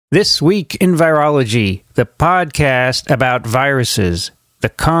This Week in Virology, the podcast about viruses, the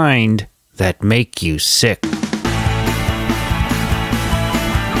kind that make you sick.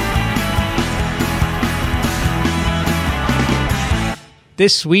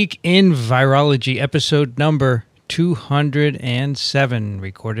 This Week in Virology, episode number 207,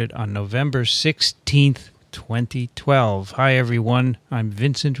 recorded on November 16th, 2012. Hi, everyone. I'm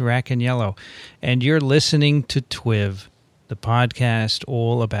Vincent Racaniello, and you're listening to TWiV, the podcast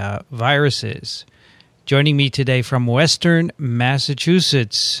all about viruses. Joining me today from Western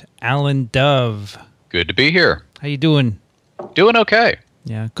Massachusetts, Alan Dove. Good to be here. How you doing? Doing okay.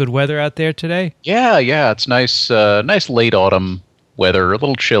 Yeah, good weather out there today? Yeah, it's nice nice late autumn weather, a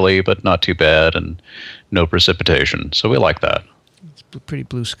little chilly, but not too bad, and no precipitation, so we like that. It's pretty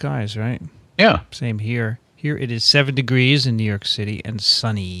blue skies, right? Yeah. Same here. Here it is 7 degrees in New York City and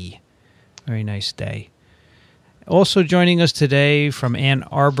sunny. Very nice day. Also joining us today from Ann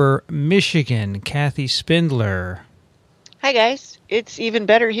Arbor, Michigan, Kathy Spindler. Hi, guys. It's even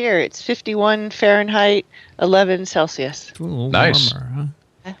better here. It's 51 Fahrenheit, 11 Celsius. Ooh, a little nice. warmer,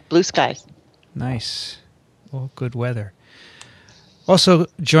 huh? Blue skies. Nice. All good weather. Also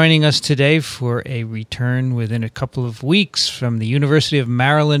joining us today for a return within a couple of weeks from the University of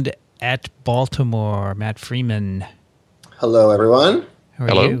Maryland at Baltimore, Matt Frieman. Hello, everyone. How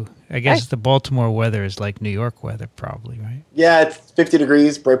are you? I guess the Baltimore weather is like New York weather, probably, right? Yeah, it's 50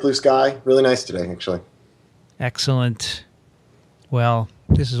 degrees, bright blue sky. Really nice today, actually. Excellent. Well,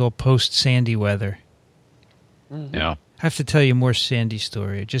 this is all post-Sandy weather. Mm-hmm. Yeah. I have to tell you more Sandy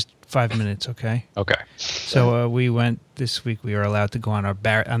story. Just 5 minutes, okay? Okay. So we went this week. We were allowed to go on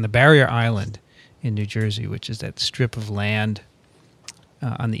on the Barrier Island in New Jersey, which is that strip of land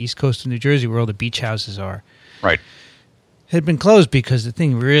on the east coast of New Jersey where all the beach houses are. Right. It had been closed because the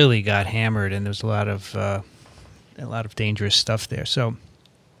thing really got hammered, and there was a lot of dangerous stuff there. So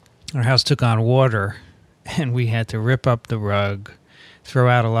our house took on water, and we had to rip up the rug, throw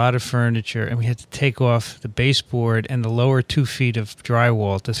out a lot of furniture, and we had to take off the baseboard and the lower 2 feet of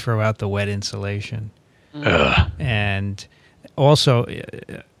drywall to throw out the wet insulation. And also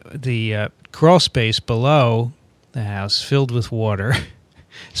the crawl space below the house filled with water.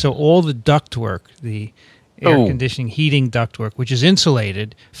 So all the ductwork, the air conditioning, heating ductwork, which is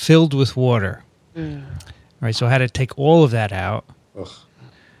insulated, filled with water. Right, so I had to take all of that out. Ugh.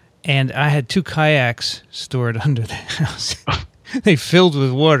 And I had 2 kayaks stored under the house. They filled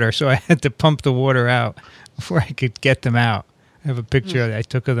with water, so I had to pump the water out before I could get them out. I have a picture that I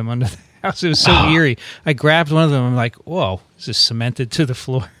took of them under the house. It was so eerie. I grabbed one of them. I'm like, whoa, this is cemented to the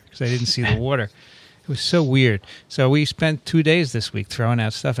floor because I didn't see the water. It was so weird. So we spent 2 days this week throwing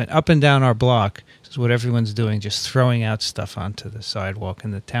out stuff. And up and down our block, this is what everyone's doing, just throwing out stuff onto the sidewalk,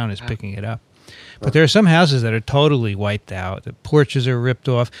 and the town is picking it up. But there are some houses that are totally wiped out. The porches are ripped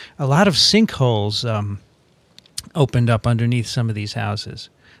off. A lot of sinkholes opened up underneath some of these houses.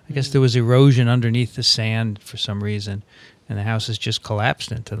 I guess there was erosion underneath the sand for some reason, and the houses just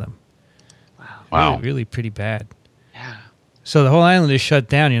collapsed into them. Wow. Really, really pretty bad. Yeah. So the whole island is shut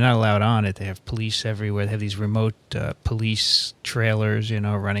down. You're not allowed on it. They have police everywhere. They have these remote police trailers,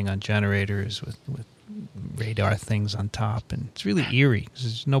 running on generators with radar things on top. And it's really eerie because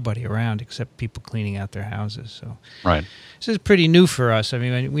there's nobody around except people cleaning out their houses. So Right. This is pretty new for us. I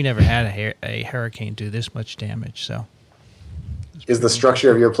mean, we never had a hurricane do this much damage. So Is the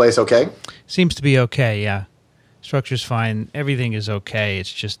structure of your place okay? seems to be okay, yeah. Structure's fine. Everything is okay.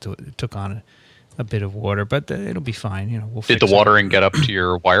 It's just it took on a bit of water, but it'll be fine. We'll Did fix the watering get up to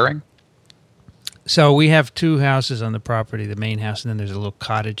your wiring? So we have 2 houses on the property, the main house, and then there's a little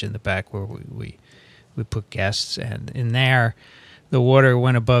cottage in the back where we put guests, and in there the water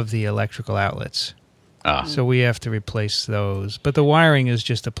went above the electrical outlets. So we have to replace those. But the wiring is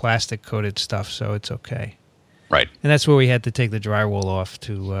just a plastic-coated stuff, so it's okay. Right. And that's where we had to take the drywall off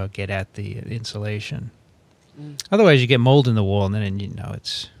to get at the insulation. Otherwise, you get mold in the wall, and then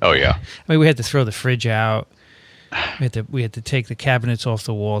it's. Oh yeah. I mean, we had to throw the fridge out. We had to take the cabinets off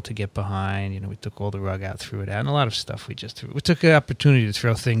the wall to get behind. We took all the rug out, threw it out, and a lot of stuff we just threw. We took the opportunity to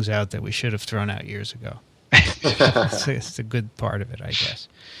throw things out that we should have thrown out years ago. It's the good part of it, I guess.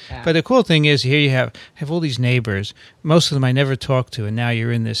 Yeah. But the cool thing is, here you have all these neighbors. Most of them I never talked to, and now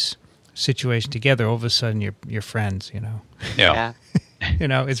you're in this situation together. All of a sudden, you're friends. Yeah.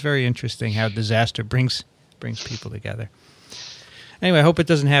 It's very interesting how disaster brings people together. Anyway, I hope it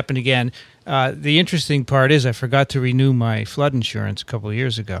doesn't happen again. The interesting part is I forgot to renew my flood insurance a couple of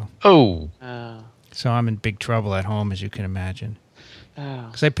years ago. Oh. So I'm in big trouble at home, as you can imagine.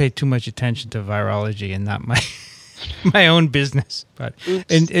 Because I pay too much attention to virology and not my own business. But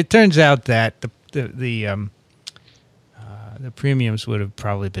and it turns out that the the premiums would have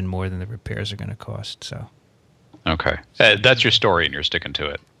probably been more than the repairs are going to cost. So, Okay. That's your story, and you're sticking to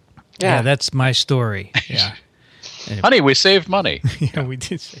it. yeah, that's my story. Yeah. Honey, we saved money. Yeah, we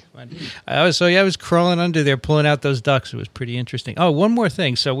did save money. I was crawling under there, pulling out those ducks. It was pretty interesting. Oh, one more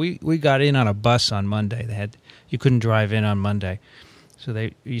thing. So we got in on a bus on Monday. You couldn't drive in on Monday. So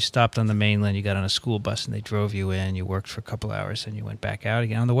you stopped on the mainland, you got on a school bus, and they drove you in. You worked for a couple hours, and you went back out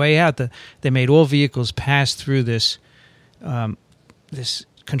again. On the way out, they made all vehicles pass through this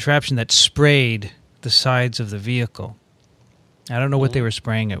contraption that sprayed the sides of the vehicle. I don't know what they were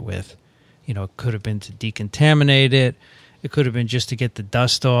spraying it with. You know, it could have been to decontaminate it. It could have been just to get the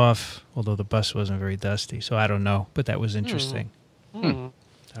dust off, although the bus wasn't very dusty. So I don't know, but that was interesting. I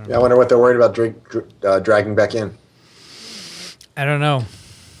wonder what they're worried about dragging back in. I don't know.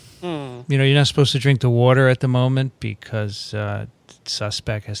 You know, you're not supposed to drink the water at the moment because the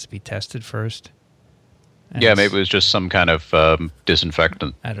suspect has to be tested first. And Yeah, maybe it was just some kind of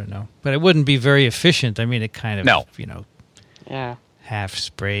disinfectant. I don't know. But it wouldn't be very efficient. I mean, it kind of, Yeah. half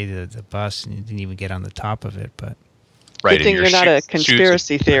sprayed the bus and you didn't even get on the top of it. But Right. Good thing you're not a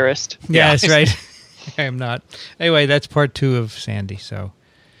conspiracy theorist. yeah, that's right. I am not. Anyway, that's part 2 of Sandy. So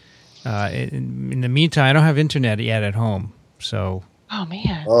in the meantime, I don't have internet yet at home. So Oh,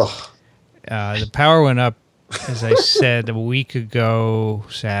 man. the power went up, as I said, a week ago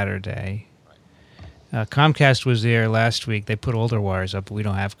Saturday. Comcast was there last week. They put all their wires up, but we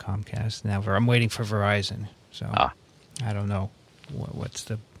don't have Comcast now. I'm waiting for Verizon. So I don't know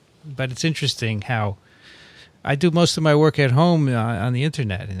but it's interesting how I do most of my work at home on the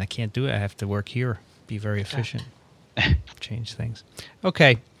internet, and I can't do it. I have to work here, be very efficient, change things.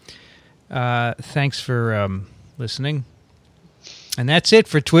 Okay. Thanks for listening. And that's it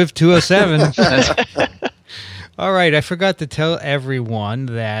for TWiV 207. All right, I forgot to tell everyone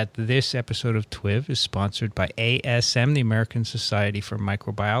that this episode of TWiV is sponsored by ASM, the American Society for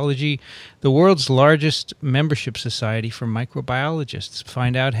Microbiology, the world's largest membership society for microbiologists.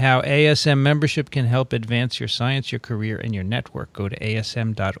 Find out how ASM membership can help advance your science, your career, and your network. Go to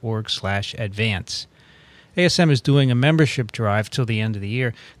asm.org/advance. ASM is doing a membership drive till the end of the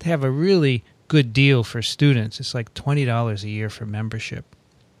year. They have a really good deal for students. It's like $20 a year for membership.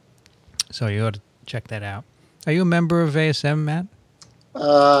 So you ought to check that out. Are you a member of ASM, Matt?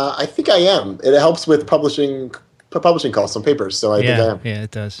 I think I am. It helps with publishing costs on papers, so I think I am. Yeah, it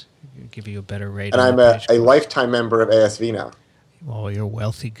does. It'll give you a better rate. And I'm a lifetime member of ASV now. Well, you're a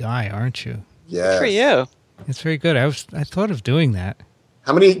wealthy guy, aren't you? Yeah. Good for you. It's very good. I thought of doing that.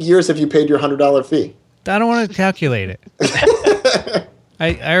 How many years have you paid your $100 fee? I don't want to calculate it.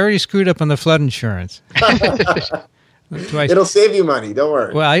 I already screwed up on the flood insurance. It'll save you money. Don't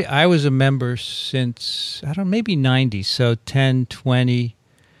worry. Well, I was a member since, maybe 90, so 10, 20,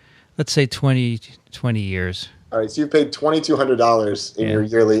 let's say 20 years. All right, so you paid $2,200 in your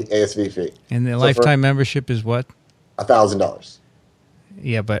yearly ASV fee. And the lifetime membership is what? $1,000.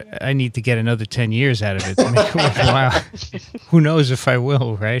 Yeah, but I need to get another 10 years out of it to make it worthwhile. Who knows if I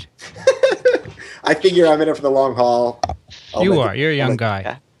will, right? I figure I'm in it for the long haul. You're a young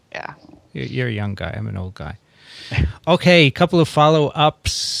guy. Yeah. You're a young guy. I'm an old guy. Okay, a couple of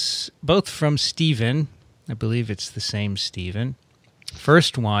follow-ups, both from Stephen. I believe it's the same Stephen.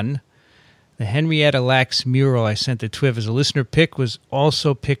 First one, the Henrietta Lacks mural I sent to TWiV as a listener pick was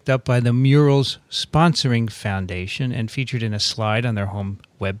also picked up by the Murals Sponsoring Foundation and featured in a slide on their home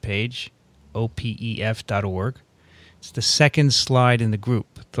webpage, opef.org. It's the second slide in the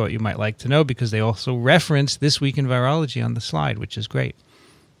group. Thought you might like to know because they also reference This Week in Virology on the slide, which is great.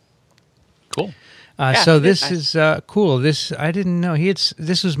 Cool. So this is cool. This I didn't know.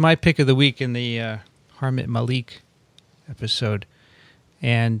 This was my pick of the week in the Harmit Malik episode,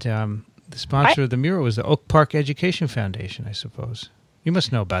 and the sponsor of the mural was the Oak Park Education Foundation. I suppose you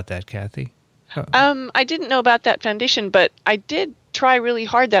must know about that, Kathy. I didn't know about that foundation, but I did try really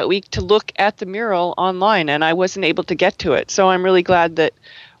hard that week to look at the mural online, and I wasn't able to get to it. So I'm really glad that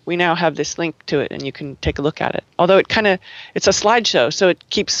we now have this link to it, and you can take a look at it. Although it's a slideshow, so it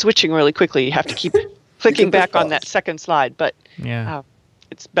keeps switching really quickly. You have to keep clicking back on that second slide, but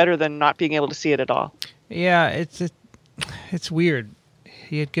it's better than not being able to see it at all. Yeah, it's weird.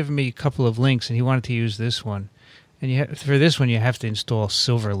 He had given me a couple of links, and he wanted to use this one. And for this one, you have to install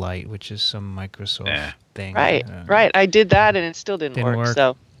Silverlight, which is some Microsoft thing. Right. I did that, and it still didn't work.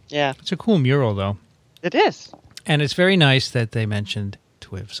 So, yeah. It's a cool mural, though. It is. And it's very nice that they mentioned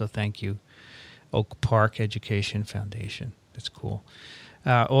TWiV, so thank you, Oak Park Education Foundation. That's cool.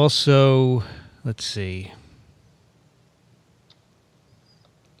 Also, let's see.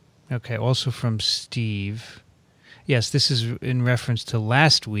 Okay, also from Steve. Yes, this is in reference to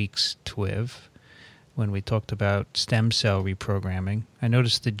last week's TWiV. when we talked about stem cell reprogramming. I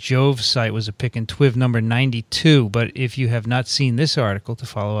noticed the Jove site was a pick in TWiV number 92, but if you have not seen this article to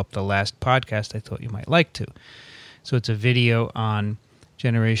follow up the last podcast, I thought you might like to. So it's a video on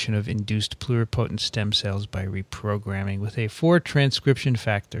generation of induced pluripotent stem cells by reprogramming with a 4-transcription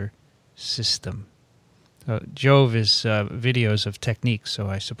factor system. Jove is videos of techniques, so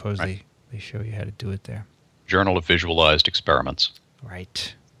I suppose they show you how to do it there. Journal of Visualized Experiments.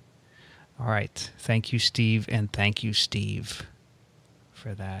 Right. All right. Thank you, Steve, and thank you, Steve,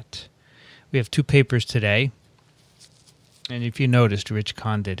 for that. We have 2 papers today. And if you noticed, Rich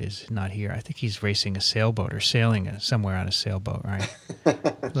Condit is not here. I think he's racing a sailboat or sailing somewhere on a sailboat, right?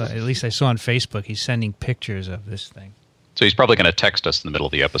 At least I saw on Facebook he's sending pictures of this thing. So he's probably going to text us in the middle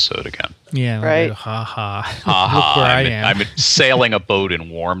of the episode again. Yeah, right. Ha ha. Ha Look where I am. I'm sailing a boat in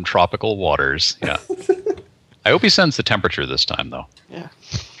warm tropical waters. Yeah. I hope he sends the temperature this time, though. Yeah.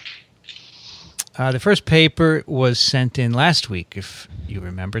 The first paper was sent in last week, if you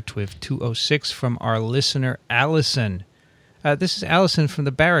remember, TWiV 206 from our listener, Allison. This is Allison from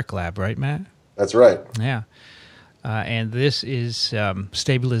the Barrack Lab, right, Matt? That's right. Yeah. And this is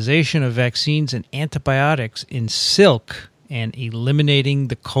stabilization of vaccines and antibiotics in silk and eliminating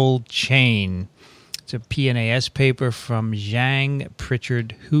the cold chain. It's a PNAS paper from Zhang,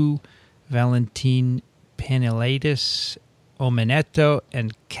 Pritchard, Hu, Valentin Penelitis, Omenetto,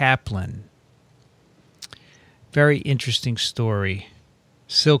 and Kaplan. Very interesting story.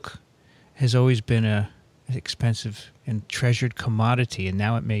 Silk has always been an expensive and treasured commodity, and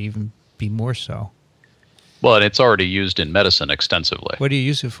now it may even be more so. Well, and it's already used in medicine extensively. What do you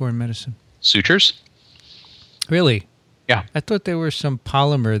use it for in medicine? Sutures? Really? Yeah. I thought there was some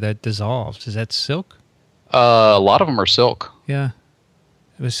polymer that dissolves. Is that silk? A lot of them are silk. Yeah.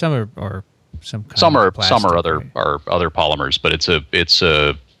 It was some or some kind Some of are plastic, other right? are other polymers, but it's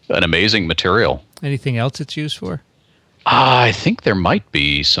an amazing material. Anything else it's used for? I think there might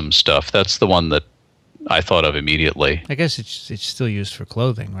be some stuff. That's the one that I thought of immediately. I guess it's still used for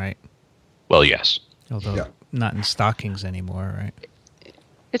clothing, right? Well, yes. Although not in stockings anymore, right?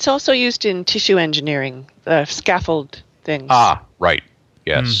 It's also used in tissue engineering, scaffold things. Ah, right.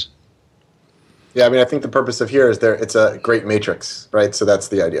 Yes. Yeah, I mean, I think the purpose of here is it's a great matrix, right? So that's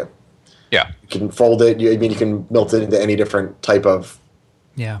the idea. Yeah. You can fold it. You can melt it into any different type of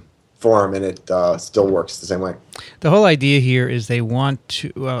form, and it still works the same way. The whole idea here is they want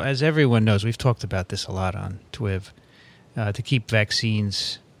to, well, as everyone knows, we've talked about this a lot on TWiV, to keep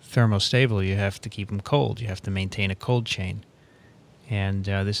vaccines thermostable, you have to keep them cold. You have to maintain a cold chain. And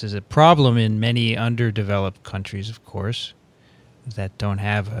this is a problem in many underdeveloped countries, of course, that don't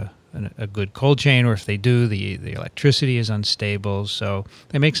have a good cold chain, or if they do, the electricity is unstable. So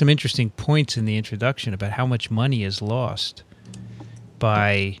they make some interesting points in the introduction about how much money is lost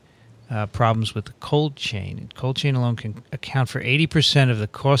by problems with the cold chain. And cold chain alone can account for 80% of the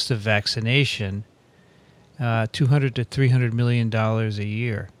cost of vaccination, $200 to $300 million a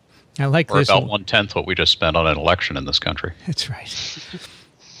year. I like or this. About 1/10 what we just spent on an election in this country. That's right.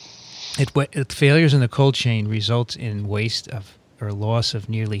 Failures in the cold chain results in waste of or loss of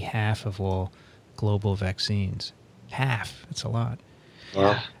nearly half of all global vaccines. Half. That's a lot.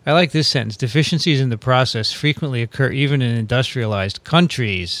 Wow. I like this sentence. Deficiencies in the process frequently occur even in industrialized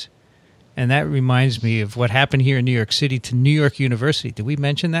countries. And that reminds me of what happened here in New York City to New York University. Did we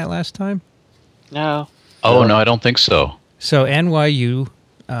mention that last time? No. Oh, no, I don't think so. So NYU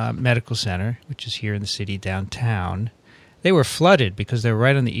Medical Center, which is here in the city downtown, they were flooded because they're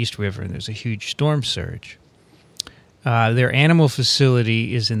right on the East River and there's a huge storm surge. Their animal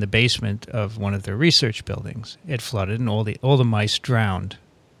facility is in the basement of one of their research buildings. It flooded and all the mice drowned.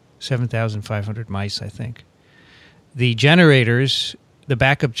 7,500 mice, I think. The generators, the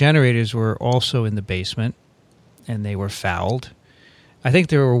backup generators, were also in the basement, and they were fouled. I think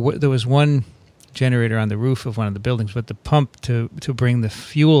there was one generator on the roof of one of the buildings, but the pump to bring the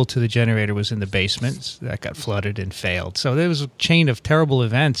fuel to the generator was in the basement. So that got flooded and failed. So there was a chain of terrible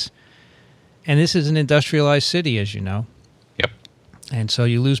events. And this is an industrialized city, as you know. Yep. And so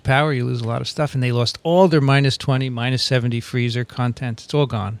you lose power, you lose a lot of stuff, and they lost all their minus 20, minus 70 freezer content. It's all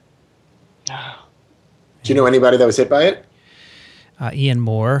gone. Do you know anybody that was hit by it? Ian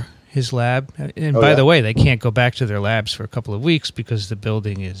Moore, his lab. And by the way, they can't go back to their labs for a couple of weeks because the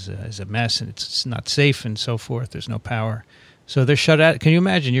building is a mess and it's not safe and so forth. There's no power. So they're shut out. Can you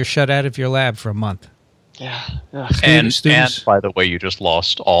imagine? You're shut out of your lab for a month. Yeah. And by the way, you just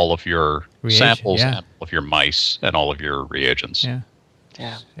lost all of your samples yeah. and all of your mice and all of your reagents. Yeah.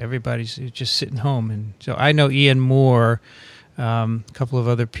 Yeah. Everybody's just sitting home. And so I know Ian Moore, a couple of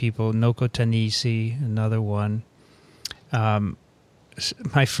other people, Noko Tanisi, another one.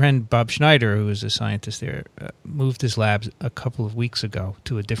 my friend Bob Schneider, who is a scientist there, moved his labs a couple of weeks ago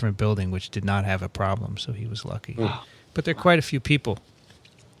to a different building, which did not have a problem, so he was lucky. But there are quite a few people.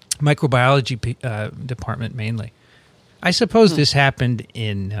 Microbiology department mainly. I suppose this happened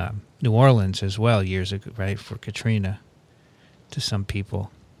in New Orleans as well years ago, right, for Katrina, to some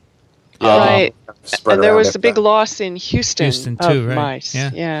people. Right. And there was a big loss in Houston too, of right? mice.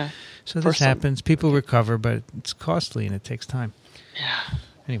 Yeah. So this happens. People recover, but it's costly and it takes time. Yeah.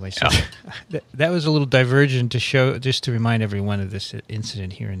 Anyway, so that was a little divergent to show, just to remind everyone of this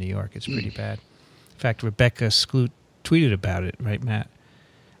incident here in New York. It's pretty bad. In fact, Rebecca Skloot tweeted about it, right, Matt?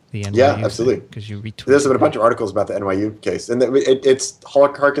 The NYU absolutely. Because you retweeted. There's been a bunch of articles about the NYU case, and it's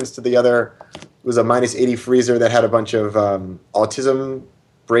harkens to the other. It was a -80 freezer that had a bunch of autism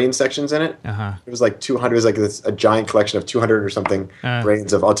brain sections in it. It was like 200. It was like a giant collection of 200 or something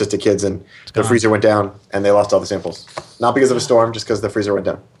brains of autistic kids, and the freezer went down, and they lost all the samples. Not because of a storm, just because the freezer went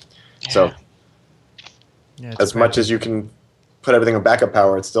down. So, as much as you can put everything on backup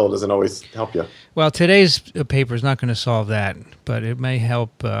power, it still doesn't always help you. Well, today's paper is not going to solve that, but it may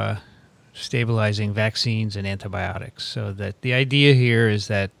help stabilizing vaccines and antibiotics. So that the idea here is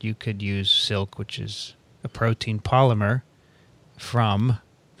that you could use silk, which is a protein polymer from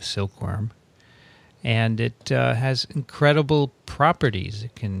the silkworm, and it has incredible properties.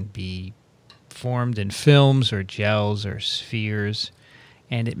 It can be formed in films or gels or spheres,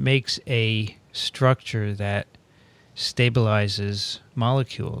 and it makes a structure that stabilizes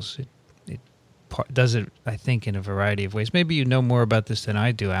molecules. It does it, I think, in a variety of ways. Maybe you know more about this than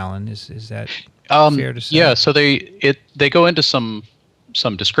I do, Alan. Is that fair to say? Yeah. So they go into some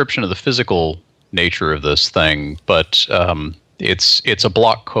description of the physical nature of this thing, but it's a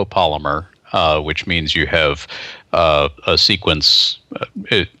block copolymer, which means you have a sequence.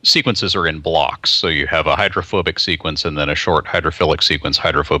 Sequences are in blocks, so you have a hydrophobic sequence and then a short hydrophilic sequence,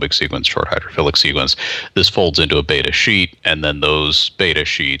 hydrophobic sequence, short hydrophilic sequence. This folds into a beta sheet, and then those beta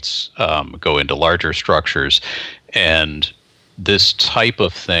sheets go into larger structures. And this type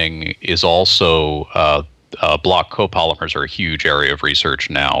of thing is also block copolymers are a huge area of research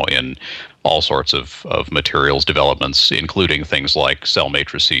now in all sorts of materials developments, including things like cell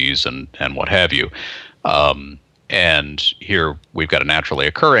matrices and what have you. And here we've got a naturally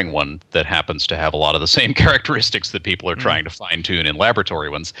occurring one that happens to have a lot of the same characteristics that people are trying to fine-tune in laboratory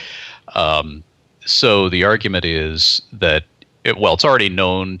ones. So the argument is that, it's already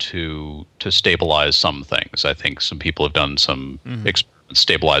known to stabilize some things. I think some people have done some experiments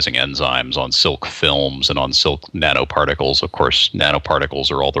stabilizing enzymes on silk films and on silk nanoparticles. Of course,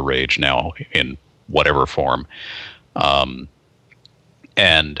 nanoparticles are all the rage now in whatever form.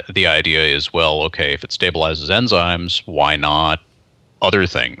 And the idea is, well, okay, if it stabilizes enzymes, why not other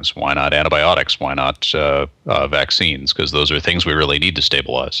things? Why not antibiotics? Why not vaccines? Because those are things we really need to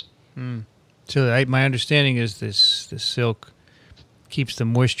stabilize. So my understanding is this silk keeps the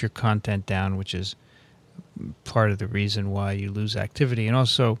moisture content down, which is part of the reason why you lose activity, and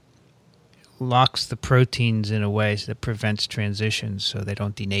also locks the proteins in a way that prevents transitions so they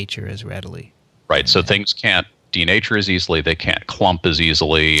don't denature as readily. Right, so things can't denature as easily, they can't clump as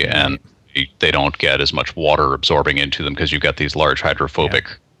easily, and they don't get as much water absorbing into them because you've got these large hydrophobic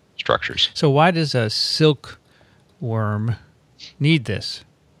structures. So why does a silkworm need this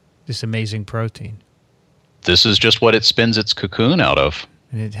amazing protein? This is just what it spins its cocoon out of.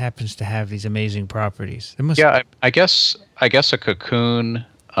 And it happens to have these amazing properties. I guess a cocoon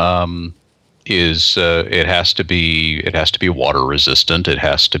is it has to be water resistant. It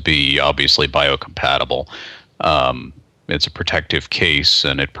has to be obviously biocompatible. It's a protective case,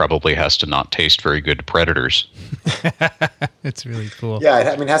 and it probably has to not taste very good to predators. It's really cool. Yeah,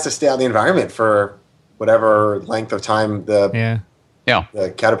 it has to stay out in the environment for whatever length of time the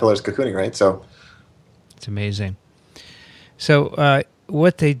caterpillar's cocooning, right? So it's amazing. So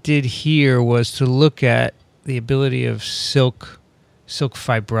what they did here was to look at the ability of silk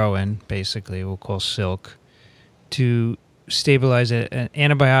fibroin, basically, we'll call silk, to stabilize an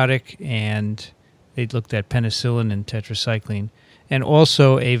antibiotic, and they looked at penicillin and tetracycline, and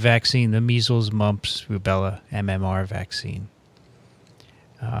also a vaccine, the measles, mumps, rubella, MMR vaccine.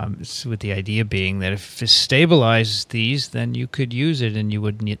 With the idea being that if it stabilizes these, then you could use it and you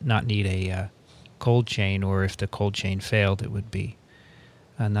would not need a cold chain, or if the cold chain failed, it would be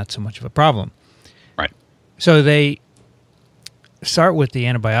not so much of a problem. Right. So they start with the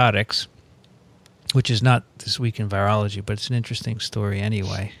antibiotics, which is not This Week in Virology, but it's an interesting story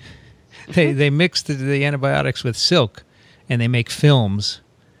anyway. They mix the antibiotics with silk, and they make films.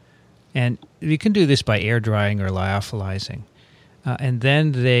 And you can do this by air drying or lyophilizing. And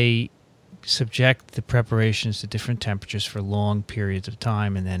then they subject the preparations to different temperatures for long periods of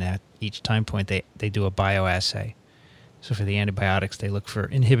time, and then at each time point they do a bioassay. So for the antibiotics, they look for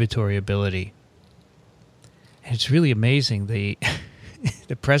inhibitory ability. And it's really amazing, the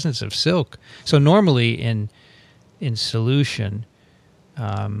the presence of silk. So normally in solution,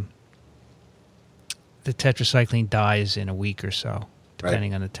 the tetracycline dies in a week or so,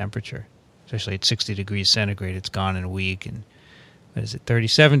 depending on the temperature. Especially at 60 degrees centigrade, it's gone in a week. And what is it,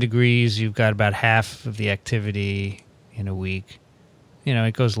 37 degrees, you've got about half of the activity in a week. You know,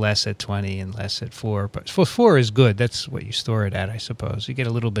 it goes less at 20 and less at 4. But 4 is good. That's what you store it at, I suppose. You get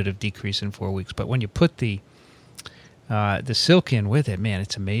a little bit of decrease in 4 weeks. But when you put the silk in with it, man,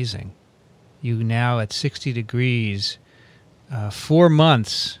 it's amazing. You now at 60 degrees, 4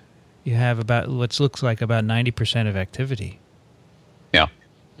 months, you have about what looks like about 90% of activity. Yeah.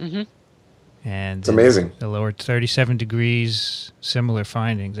 Mm-hmm. And it's amazing. The lower 37 degrees, similar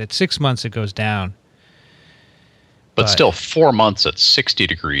findings. At 6 months, it goes down. But still, 4 months at 60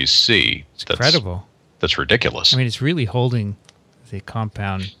 degrees C. It's incredible. That's ridiculous. I mean, it's really holding the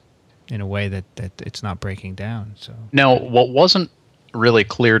compound in a way that it's not breaking down. So now, what wasn't really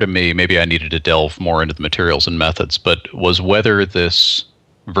clear to me, maybe I needed to delve more into the materials and methods, but was whether this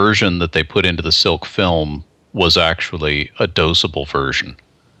version that they put into the silk film was actually a dosable version.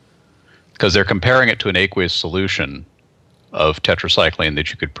 Because they're comparing it to an aqueous solution of tetracycline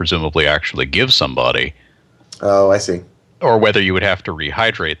that you could presumably actually give somebody. Oh, I see. Or whether you would have to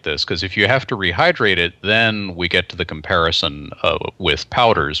rehydrate this. Because if you have to rehydrate it, then we get to the comparison with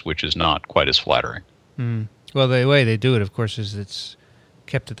powders, which is not quite as flattering. Mm. Well, the way they do it, of course, is it's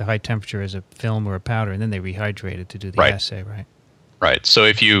kept at the high temperature as a film or a powder, and then they rehydrate it to do the assay, right? Right. So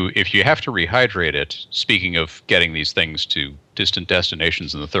if you have to rehydrate it, speaking of getting these things to distant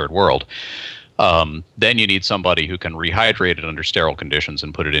destinations in the third world, then you need somebody who can rehydrate it under sterile conditions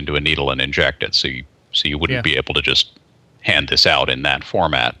and put it into a needle and inject it. So you wouldn't be able to just hand this out in that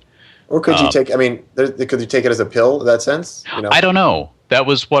format. Or could you take? I mean, could you take it as a pill in that sense? You know? I don't know. That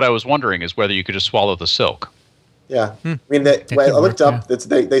was what I was wondering, is whether you could just swallow the silk. Yeah, I mean, I looked up.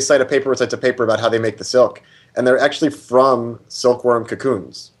 They cite a paper which cites a paper about how they make the silk, and they're actually from silkworm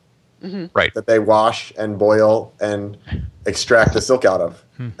cocoons, right? That they wash and boil and extract the silk out of,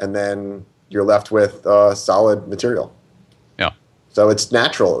 and then you're left with solid material. Yeah. So it's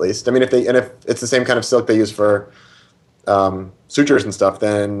natural, at least. I mean, if it's the same kind of silk they use for sutures and stuff,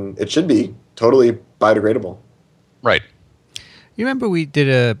 then it should be totally biodegradable. Right. You remember we did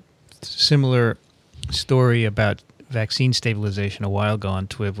a similar story about vaccine stabilization a while ago on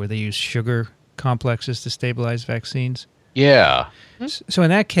TWiV, where they use sugar complexes to stabilize vaccines? Yeah. So in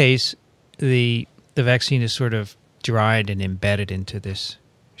that case, the vaccine is sort of dried and embedded into this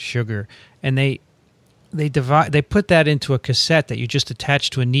sugar, and they put that into a cassette that you just attach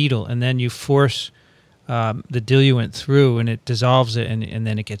to a needle, and then you force the diluent through, and it dissolves it, and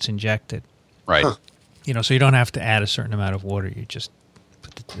then it gets injected. Right. Huh. You know, so you don't have to add a certain amount of water. You just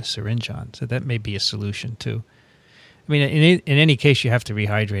put the syringe on. So that may be a solution too. I mean, in any case, you have to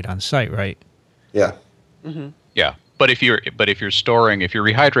rehydrate on site, right? Yeah. Mm-hmm. Yeah, but if you're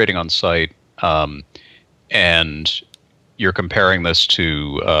rehydrating on site, and you're comparing this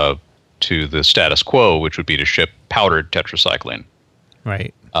to the status quo, which would be to ship powdered tetracycline,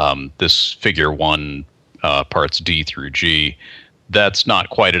 right? This figure 1 parts D through G, that's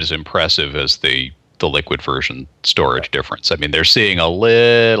not quite as impressive as the liquid version storage difference. I mean, they're seeing a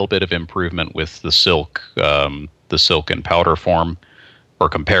little bit of improvement with the silk in powder form, or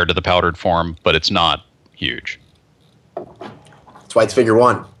compared to the powdered form, but it's not huge. That's why it's figure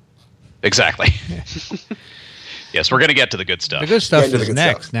 1. Exactly. Yes, we're going to get to the good stuff. The good stuff is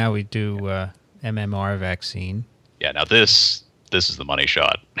next. Stuff. Now we do MMR vaccine. Yeah, now this is the money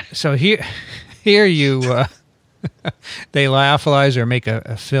shot. So here you they lyophilize or make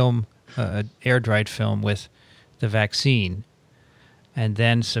a film, air-dried film with the vaccine, and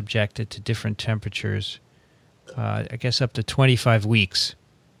then subject it to different temperatures, I guess up to 25 weeks.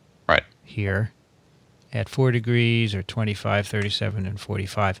 Right. Here at 4 degrees or 25, 37, and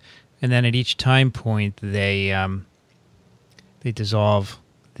 45. And then at each time point, they dissolve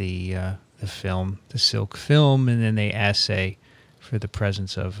the film, the silk film, and then they assay for the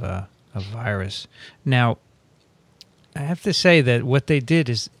presence of a virus. Now, I have to say that what they did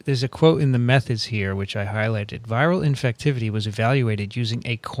is, there's a quote in the methods here, which I highlighted. Viral infectivity was evaluated using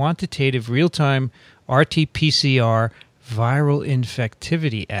a quantitative real-time RT-PCR viral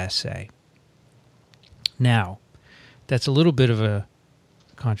infectivity assay. Now, that's a little bit of a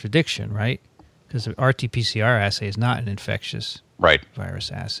contradiction, right? Because the RT-PCR assay is not an infectious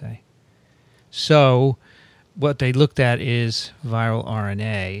virus assay. So what they looked at is viral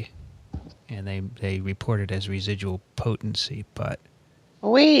RNA, and they report it as residual potency, but...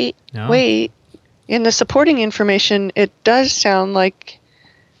 Wait. No? In the supporting information, it does sound like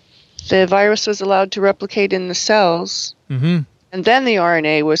the virus was allowed to replicate in the cells, and then the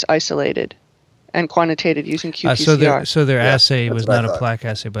RNA was isolated and quantitated using qPCR. So their assay was not a plaque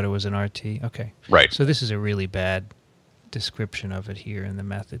assay, but it was an RT. Okay. Right. So this is a really bad description of it here in the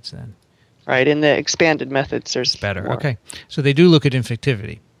methods then. Right, in the expanded methods, there's better. more. Okay. So they do look at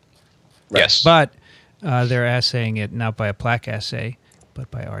infectivity. Right. Yes. But they're assaying it not by a plaque assay,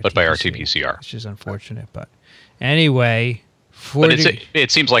 but by RT-PCR. But by RT-PCR. Which is unfortunate. But anyway... But it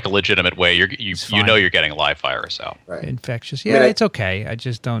seems like a legitimate way. You know you're getting a live virus out. Right. Infectious. Yeah, it's okay. I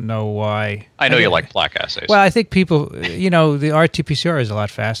just don't know why. I know you like plaque assays. Well, I think people, the RT-PCR is a lot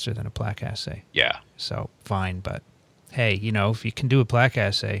faster than a plaque assay. Yeah. So, fine. But, hey, if you can do a plaque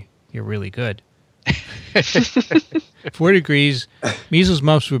assay, you're really good. 4 degrees, measles,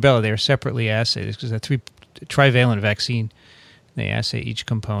 mumps, rubella, they are separately assayed because they're trivalent vaccine. They assay each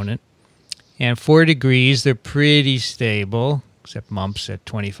component. And 4 degrees, they're pretty stable, except mumps at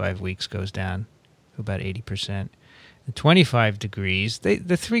 25 weeks goes down to about 80%. At 25 degrees, the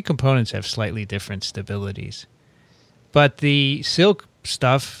 3 components have slightly different stabilities. But the silk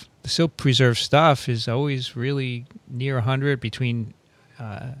stuff, the silk preserved stuff, is always really near 100, between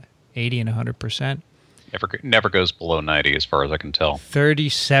 80 and 100%. Never goes below 90 as far as I can tell.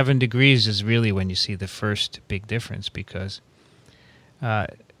 37 degrees is really when you see the first big difference because...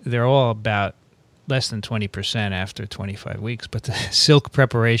 they're all about less than 20% after 25 weeks, but the silk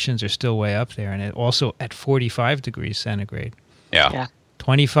preparations are still way up there, and also at 45 degrees centigrade. Yeah.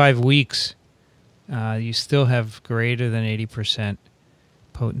 25 weeks, you still have greater than 80%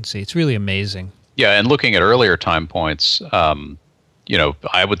 potency. It's really amazing. Yeah, and looking at earlier time points,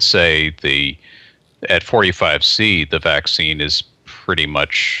 I would say at 45C, the vaccine is pretty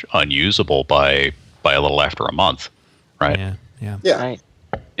much unusable by a little after a month, right? Yeah. Right.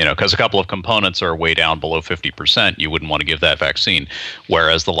 Because a couple of components are way down below 50%, you wouldn't want to give that vaccine.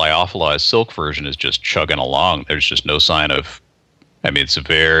 Whereas the lyophilized silk version is just chugging along. There's just no sign of, it's a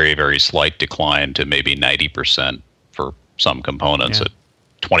very, very slight decline to maybe 90% for some components at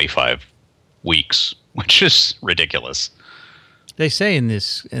 25 weeks, which is ridiculous. They say in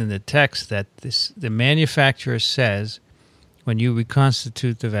the text that the manufacturer says when you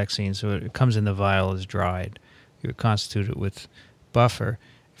reconstitute the vaccine, so it comes in the vial as dried, you reconstitute it with buffer.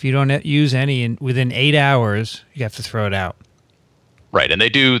 If you don't use any within 8 hours, you have to throw it out. Right, and they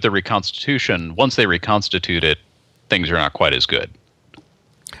do the reconstitution. Once they reconstitute it, things are not quite as good.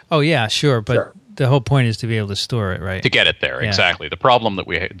 Oh yeah, sure, but the whole point is to be able to store it, right? To get it there, exactly. The problem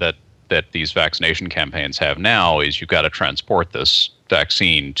that these vaccination campaigns have now is you've got to transport this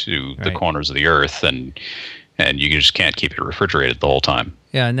vaccine to the corners of the earth, and you just can't keep it refrigerated the whole time.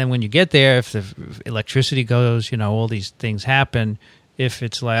 Yeah, and then when you get there, if the electricity goes, all these things happen. If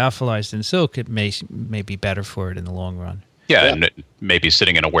it's lyophilized in silk, it may be better for it in the long run. Yeah, and it may be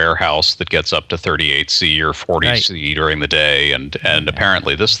sitting in a warehouse that gets up to 38C or 40C during the day, and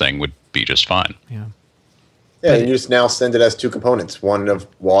apparently this thing would be just fine. Yeah. Yeah, and you just now send it as 2 components, one of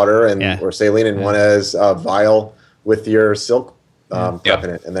water or saline, and one as a vial with your silk prep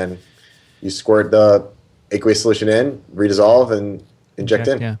in it. And then you squirt the aqueous solution in, redissolve, and inject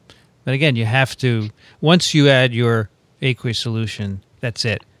in. Yeah. But again, you have to, once you add your aqueous solution, that's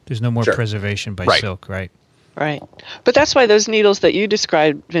it. There's no more preservation by silk, right? Right. But that's why those needles that you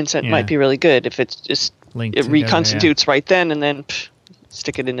described, Vincent, might be really good if it's just it reconstitutes right then and then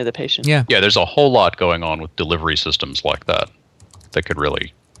stick it into the patient. Yeah. Yeah, there's a whole lot going on with delivery systems like that could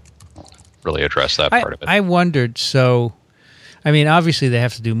really address that part of it. I wondered, obviously they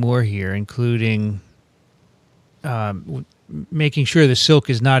have to do more here, including making sure the silk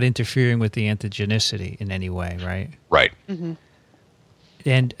is not interfering with the antigenicity in any way, right? Right. Mm-hmm.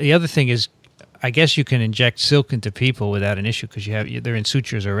 And the other thing is, I guess you can inject silk into people without an issue because they're in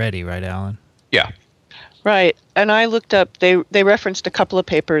sutures already, right, Alan? Yeah. Right. And I looked up, they referenced a couple of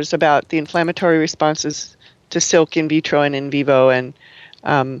papers about the inflammatory responses to silk in vitro and in vivo, and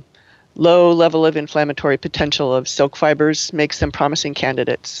low level of inflammatory potential of silk fibers makes them promising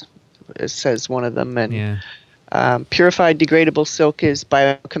candidates, says one of them. And purified degradable silk is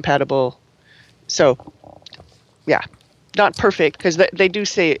biocompatible. So, yeah. Not perfect, because they do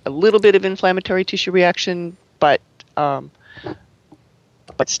say a little bit of inflammatory tissue reaction, but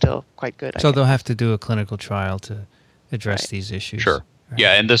still quite good. So they'll have to do a clinical trial to address these issues. Sure. Right.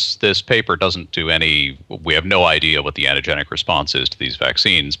 Yeah, and this paper doesn't do any. We have no idea what the antigenic response is to these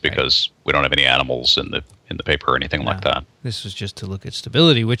vaccines because we don't have any animals in the paper or anything like that. This was just to look at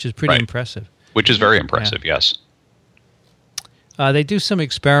stability, which is pretty impressive. Which is very impressive. Yes. They do some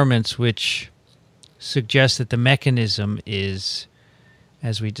experiments which suggest that the mechanism is,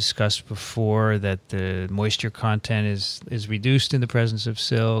 as we discussed before, that the moisture content is reduced in the presence of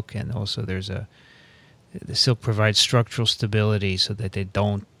silk, and also the silk provides structural stability so that they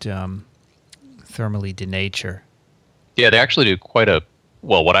don't thermally denature. Yeah, they actually do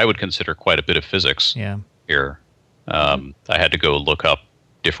what I would consider quite a bit of physics here. I had to go look up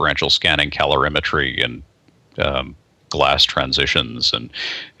differential scanning calorimetry and glass transitions, and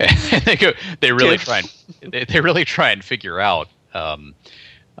they really try and figure out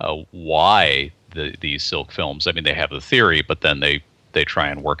why these silk films. I mean, they have the theory, but then they try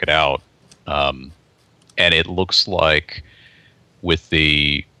and work it out, and it looks like with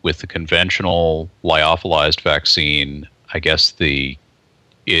the conventional lyophilized vaccine, I guess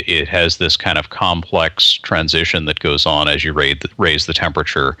it has this kind of complex transition that goes on as you raise the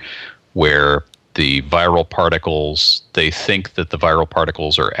temperature, where the viral particles, they think that the viral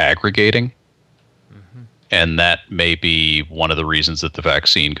particles are aggregating. Mm-hmm. And that may be one of the reasons that the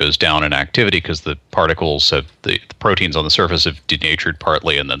vaccine goes down in activity, because the particles the proteins on the surface have denatured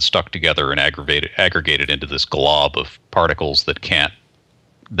partly and then stuck together and aggregated into this glob of particles that can't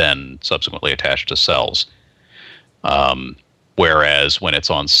then subsequently attach to cells. Whereas when it's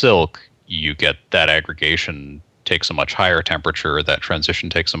on silk, you get that aggregation takes a much higher temperature, that transition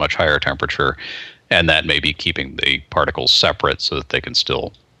takes a much higher temperature, and that may be keeping the particles separate so that they can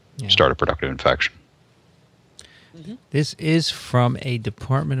still start a productive infection. Mm-hmm. This is from a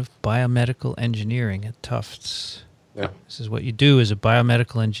Department of Biomedical Engineering at Tufts. Yeah. This is what you do as a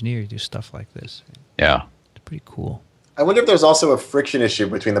biomedical engineer. You do stuff like this. Yeah. It's pretty cool. I wonder if there's also a friction issue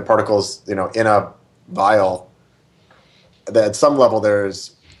between the particles, in a vial. That at some level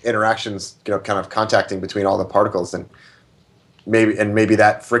there's interactions, kind of contacting between all the particles, and maybe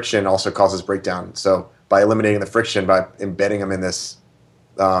that friction also causes breakdown. So by eliminating the friction, by embedding them in this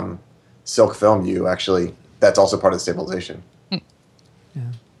silk film, that's also part of the stabilization. Yeah,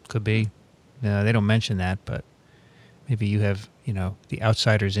 could be. No, they don't mention that, but maybe you have, the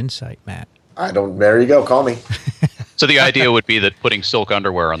outsider's insight, Matt. There you go. Call me. So the idea would be that putting silk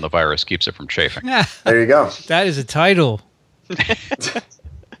underwear on the virus keeps it from chafing. There you go. That is a title.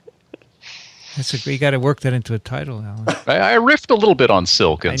 You got to work that into a title, Alan. I riffed a little bit on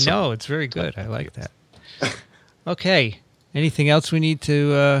silk. I know, it's very good. I like that. Okay. Anything else we need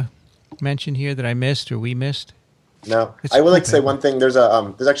to mention here that I missed or we missed? No. I would like to say one thing. There's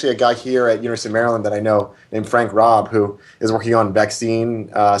actually a guy here at University of Maryland that I know named Frank Robb, who is working on vaccine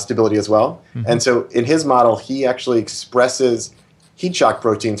stability as well. Mm-hmm. And so in his model, he actually expresses heat shock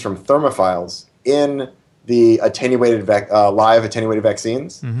proteins from thermophiles in the attenuated live attenuated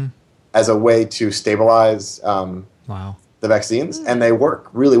vaccines as a way to stabilize the vaccines, and they work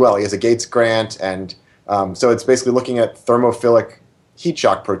really well. He has a Gates grant, and so it's basically looking at thermophilic heat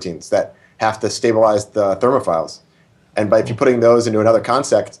shock proteins that have to stabilize the thermophiles. And if you're putting those into another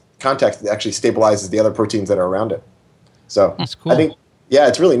context, it actually stabilizes the other proteins that are around it. So that's cool. I think,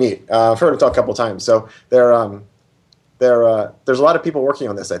 it's really neat. I've heard him talk a couple of times. So there's a lot of people working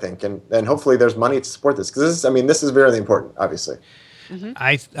on this, I think, and hopefully there's money to support this, because this is very important, obviously. Mm-hmm.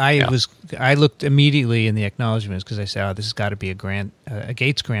 I looked immediately in the acknowledgments because I said, this has got to be a grant, a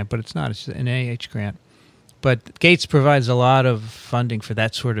Gates grant, but it's not. It's an NIH grant. But Gates provides a lot of funding for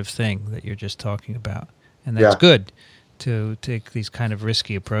that sort of thing that you're just talking about, and that's good to take these kind of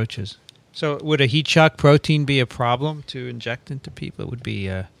risky approaches. So would a heat shock protein be a problem to inject into people? It would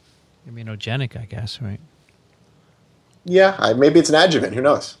be immunogenic, I guess, right? Yeah, maybe it's an adjuvant. Who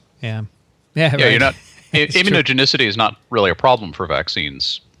knows? Yeah. Right. You're not. Immunogenicity is not really a problem for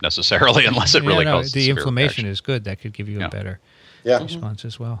vaccines necessarily, unless it really causes the inflammation is good. That could give you a better response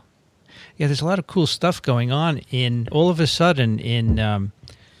as well. Yeah, there's a lot of cool stuff going on all of a sudden in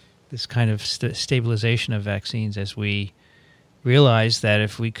this kind of stabilization of vaccines, as we realize that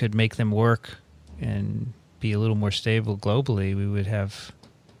if we could make them work and be a little more stable globally, we would have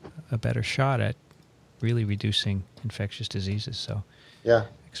a better shot at really reducing infectious diseases. So yeah.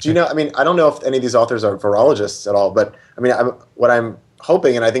 Do I don't know if any of these authors are virologists at all, but what I'm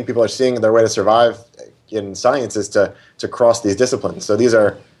hoping, and I think people are seeing their way to survive in science, is to cross these disciplines. So these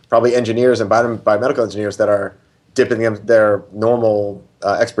are probably engineers and biomedical engineers that are dipping their normal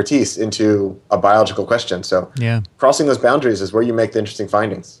expertise into a biological question. So crossing those boundaries is where you make the interesting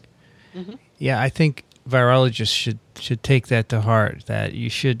findings. Mm-hmm. Yeah, I think virologists should take that to heart, that you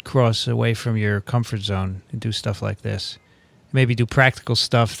should cross away from your comfort zone and do stuff like this. Maybe do practical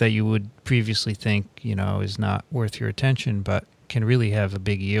stuff that you would previously think, is not worth your attention, but can really have a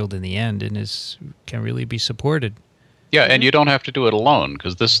big yield in the end and can really be supported. Yeah, and you don't have to do it alone,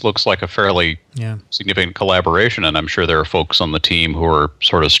 because this looks like a fairly significant collaboration, and I'm sure there are folks on the team who are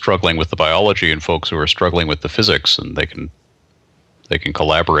sort of struggling with the biology and folks who are struggling with the physics, and they can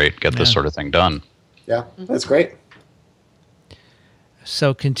collaborate, get this sort of thing done. Yeah, that's great.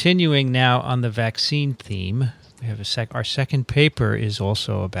 So continuing now on the vaccine theme, we have our second paper is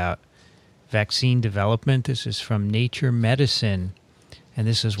also about vaccine development. This is from Nature Medicine, and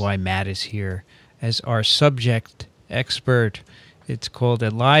this is why Matt is here as our subject expert. It's called "A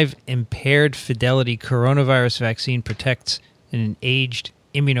Live Impaired-Fidelity Coronavirus Vaccine Protects in an Aged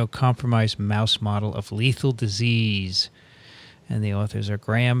Immunocompromised Mouse Model of Lethal Disease." And the authors are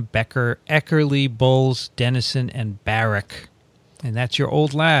Graham, Becker, Eckerly, Bowles, Dennison, and Barrick. And that's your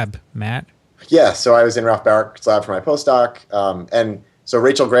old lab, Matt. Yeah, so I was in Ralph Barrick's lab for my postdoc. And so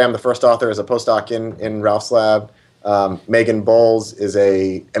Rachel Graham, the first author, is a postdoc in Ralph's lab. Megan Bowles is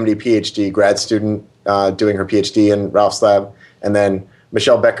a MD PhD grad student doing her PhD in Ralph's lab. And then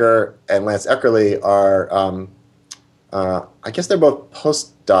Michelle Becker and Lance Eckerly are, I guess they're both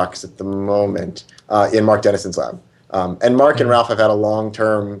postdocs at the moment in Mark Dennison's lab. And Mark and Ralph have had a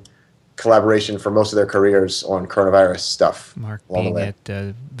long-term collaboration for most of their careers on coronavirus stuff. Mark being at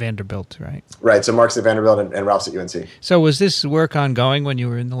Vanderbilt, right? Right. So Mark's at Vanderbilt and Ralph's at UNC. So was this work ongoing when you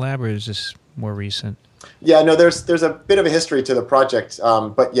were in the lab, or is this more recent? Yeah, no, there's a bit of a history to the project.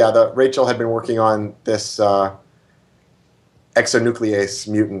 But yeah, Rachel had been working on this exonuclease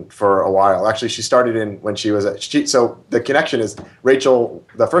mutant for a while. Actually, she started when she was so the connection is Rachel,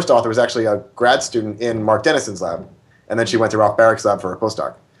 the first author, was actually a grad student in Mark Dennison's lab, and then she went to Ralph Barrick's lab for a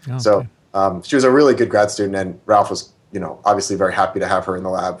postdoc. Oh, so she was a really good grad student, and Ralph was, obviously very happy to have her in the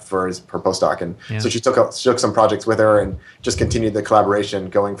lab for her postdoc. And so she took some projects with her and just continued the collaboration,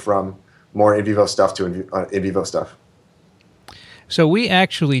 going from more in vivo stuff to in vivo stuff. So we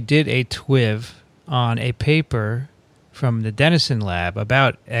actually did a TWiV on a paper from the Dennison lab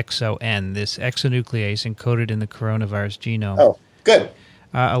about XON, this exonuclease encoded in the coronavirus genome. Oh, good.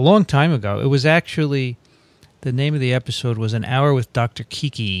 A long time ago. It was actually, the name of the episode was An Hour with Dr.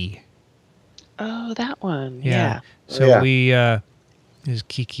 Kiki. Oh, that one. Yeah. So we, is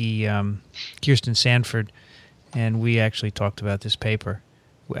Kiki, Kirsten Sanford, and we actually talked about this paper.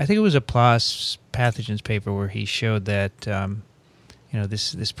 I think it was a PLOS pathogens paper where he showed that,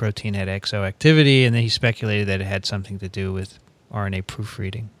 this protein had XO activity, and then he speculated that it had something to do with RNA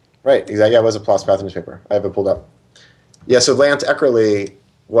proofreading. Right, exactly. Yeah, it was a PLOS pathogens paper. I have it pulled up. Yeah, so Lance Eckerly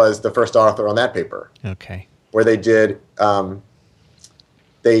was the first author on that paper. Okay. Where they did,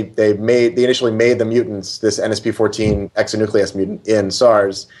 they initially made the mutants, this NSP14 exonuclease mutant in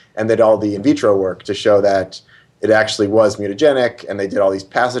SARS, and they did all the in vitro work to show that it actually was mutagenic, and they did all these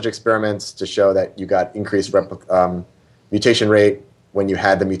passage experiments to show that you got increased mutation rate when you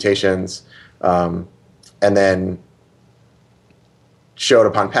had the mutations, and then showed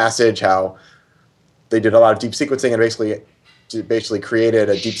upon passage how they did a lot of deep sequencing and basically created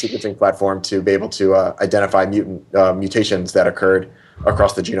a deep sequencing platform to be able to identify mutations that occurred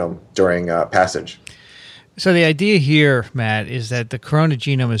across the genome during passage. So the idea here, Matt, is that the corona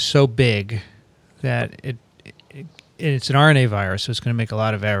genome is so big that it's an RNA virus, so it's going to make a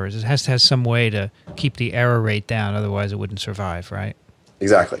lot of errors. It has to have some way to keep the error rate down, otherwise it wouldn't survive, right?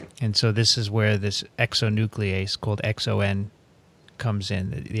 Exactly. And so this is where this exonuclease called XON comes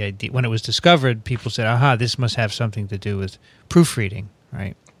in. The idea, when it was discovered, people said, aha, this must have something to do with proofreading,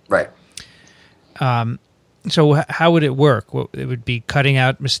 right? Right. So how would it work? Well, it would be cutting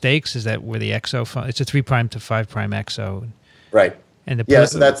out mistakes? Is that where the exo... It's a 3' to 5' exo. Right. And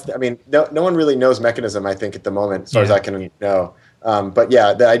so that's... I mean, no one really knows mechanism, I think, at the moment, as far as I can know. But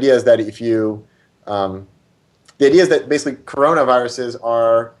yeah, the idea is that if you... the idea is that basically coronaviruses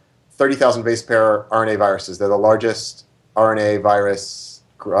are 30,000 base pair RNA viruses. They're the largest RNA virus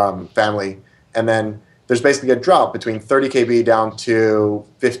family. And then there's basically a drop between 30 kb down to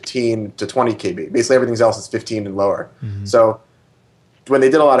 15 to 20 kb. Basically everything else is 15 and lower. Mm-hmm. So when they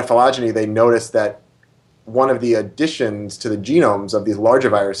did a lot of phylogeny, they noticed that one of the additions to the genomes of these larger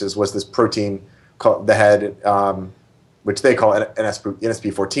viruses was this protein called the head, which they call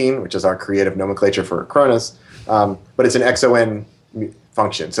NSP14, which is our creative nomenclature for coronas. But it's an XON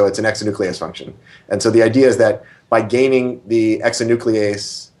function, so it's an exonuclease function. And so the idea is that by gaining the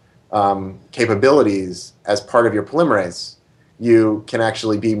exonuclease capabilities as part of your polymerase, you can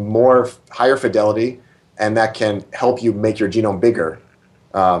actually be higher fidelity, and that can help you make your genome bigger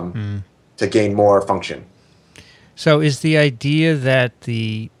to gain more function. So is the idea that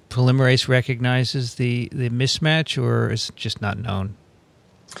the polymerase recognizes the mismatch, or is it just not known?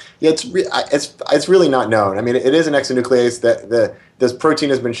 Yeah, it's really not known. I mean, it is an exonuclease. The this protein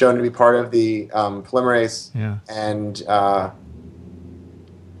has been shown to be part of the polymerase, and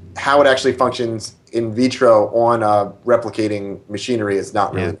how it actually functions in vitro on replicating machinery is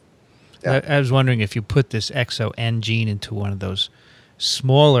not really. I was wondering if you put this XON gene into one of those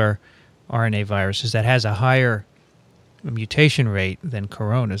smaller RNA viruses that has a higher mutation rate than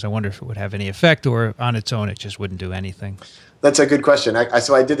coronas. I wonder if it would have any effect, or on its own it just wouldn't do anything. That's a good question.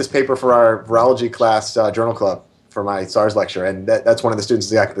 So I did this paper for our virology class journal club for my SARS lecture, and that's one of the students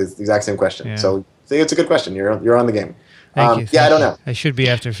the exact same question. Yeah. So it's a good question. You're on the game. Thank you. I don't know. I should be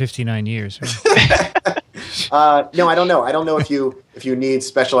after 59 years. Right? No, I don't know. I don't know if you need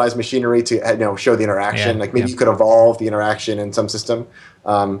specialized machinery to show the interaction. Like maybe you could evolve the interaction in some system,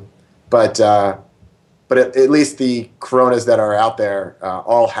 but at least the coronas that are out there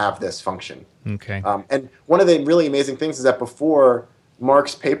all have this function. Okay. And one of the really amazing things is that before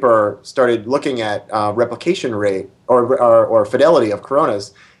Mark's paper started looking at replication rate or fidelity of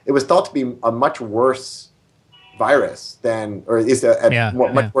coronas, it was thought to be a much worse virus than, or is a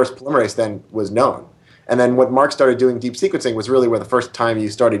much worse polymerase than was known. And then what Mark started doing deep sequencing was really where the first time you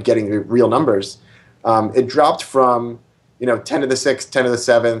started getting the real numbers. It dropped from 10 to the 6th, 10 to the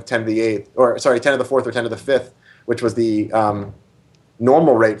 7th, 10 to the 8th, or sorry, 10 to the 4th or 10 to the 5th, which was the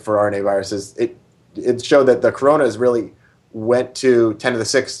normal rate for RNA viruses. It showed that the coronas really went to 10 to the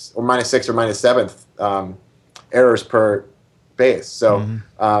 6th or minus 6th or minus 7th errors per base. So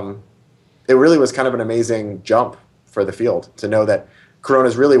it really was kind of an amazing jump for the field to know that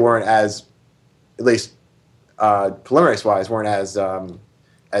coronas really weren't as, at least polymerase-wise, weren't as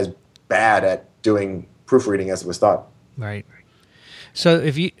bad at doing proofreading as it was thought. Right. So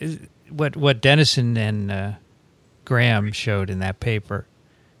if you what Dennison and Graham showed in that paper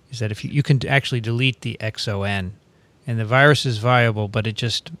is that if you can actually delete the XON, and the virus is viable, but it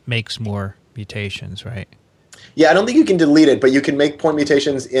just makes more mutations, right? Yeah, I don't think you can delete it, but you can make point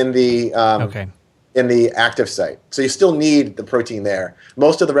mutations in the in the active site. So you still need the protein there.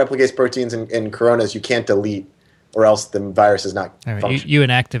 Most of the replicase proteins in coronas you can't delete, or else the virus is not functioning. You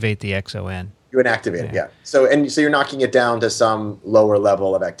inactivate the XON. You inactivate it, yeah. So you're knocking it down to some lower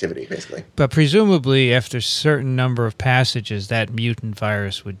level of activity, basically. But presumably, after a certain number of passages, that mutant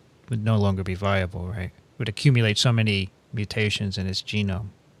virus would no longer be viable, right? Would accumulate so many mutations in its genome.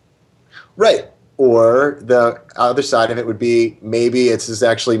 Right. Or the other side of it would be maybe this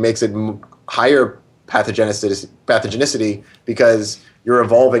actually makes it higher pathogenicity because you're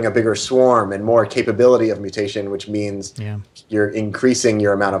evolving a bigger swarm and more capability of mutation, which means you're increasing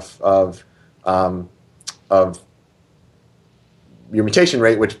your amount of your mutation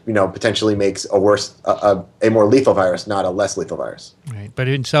rate, which potentially makes a more lethal virus, not a less lethal virus. Right, but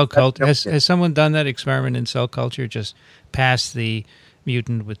in cell culture, has someone done that experiment in cell culture? Just pass the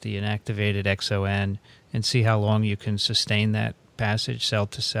mutant with the inactivated XON and see how long you can sustain that passage cell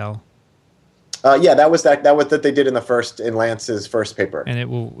to cell. That was that they did in Lance's first paper.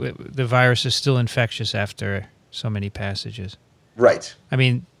 And the virus is still infectious after so many passages. Right. I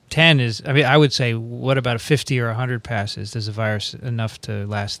mean, 10 is, I would say, what about a 50 or 100 passes? Does a virus enough to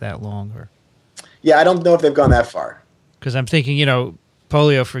last that long? Or? Yeah, I don't know if they've gone that far. Because I'm thinking,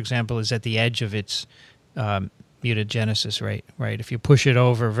 polio, for example, is at the edge of its mutagenesis rate, right? If you push it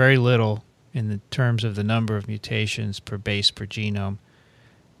over very little in the terms of the number of mutations per base per genome,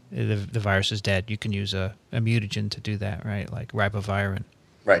 the virus is dead. You can use a mutagen to do that, right? Like ribavirin.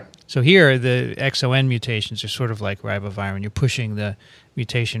 Right. So here, the XON mutations are sort of like ribavirin. You're pushing the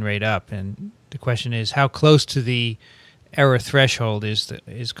mutation rate up, and the question is, how close to the error threshold is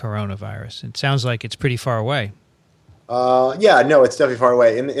coronavirus? It sounds like it's pretty far away. No, it's definitely far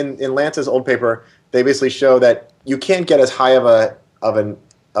away. In Lance's old paper, they basically show that you can't get as high of a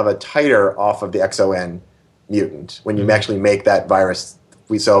titer off of the XON mutant when you actually make that virus.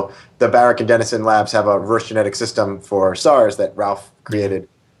 So the Barrick and Dennison labs have a reverse genetic system for SARS that Ralph created,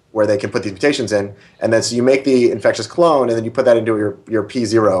 where they can put these mutations in, and then so you make the infectious clone, and then you put that into your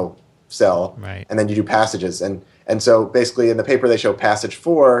P0 cell, right. And then you do passages, and so basically in the paper they show passage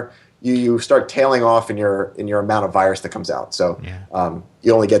 4, you start tailing off in your amount of virus that comes out. So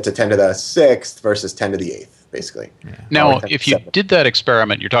you only get to 10 to the 6th versus 10 to the 8th, basically. Yeah. Now, if you did that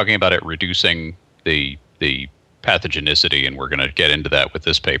experiment, you're talking about it reducing the pathogenicity, and we're going to get into that with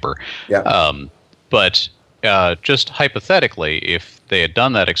this paper. Yeah. But just hypothetically, if they had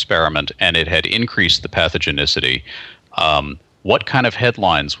done that experiment and it had increased the pathogenicity, what kind of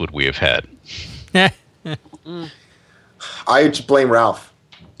headlines would we have had? I just blame Ralph.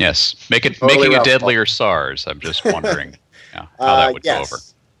 Yes, making a deadlier SARS. I'm just wondering how that would go over.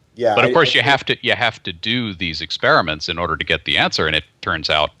 Yeah, but of course you have to do these experiments in order to get the answer, and it turns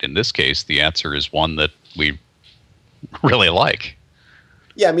out in this case the answer is one that we really like.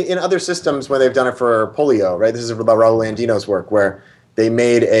 Yeah, I mean, in other systems where they've done it for polio, right? This is about Raul Andino's work, where they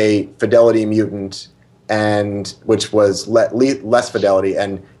made a fidelity mutant, and which was less fidelity,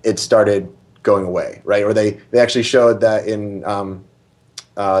 and it started going away, right? Or they actually showed that in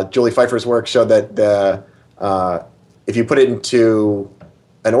Julie Pfeiffer's work showed that if you put it into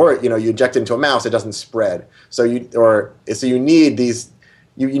you inject it into a mouse, it doesn't spread. So you need these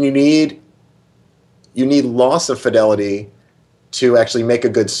you need loss of fidelity to actually make a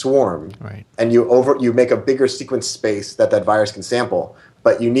good swarm, right? And you make a bigger sequence space that virus can sample,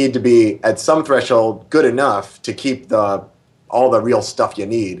 but you need to be at some threshold good enough to keep all the real stuff you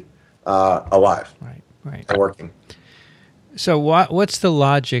need alive, right, and working. So what's the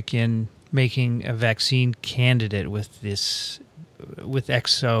logic in making a vaccine candidate with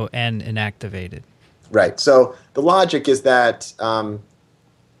XO and inactivated? Right. So the logic is that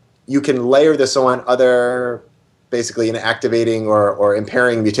you can layer this on other, basically inactivating or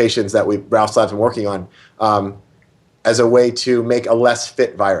impairing mutations that Ralph's lab's been working on, as a way to make a less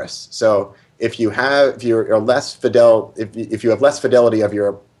fit virus. So if you have less fidelity of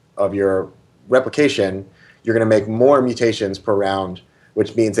your replication, you're going to make more mutations per round,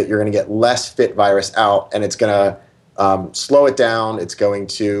 which means that you're going to get less fit virus out, and it's going to slow it down. It's going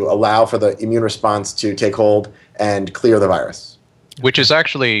to allow for the immune response to take hold and clear the virus. Which is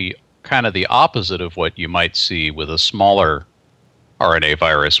actually kind of the opposite of what you might see with a smaller RNA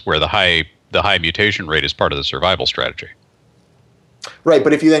virus, where the high mutation rate is part of the survival strategy. Right,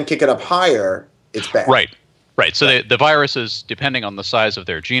 but if you then kick it up higher, it's bad. Right. So the viruses, depending on the size of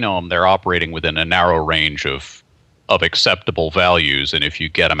their genome, they're operating within a narrow range of acceptable values, and if you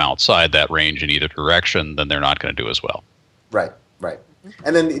get them outside that range in either direction, then they're not going to do as well. Right.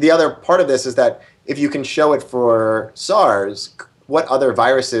 And then the other part of this is that if you can show it for SARS, what other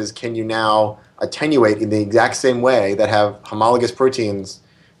viruses can you now attenuate in the exact same way that have homologous proteins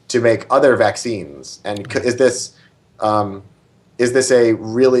to make other vaccines? And is this a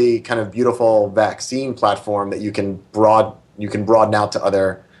really kind of beautiful vaccine platform that you can broaden out to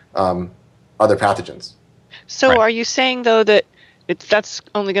other pathogens? So are you saying, though, that that's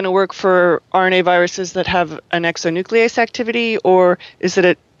only going to work for RNA viruses that have an exonuclease activity, or is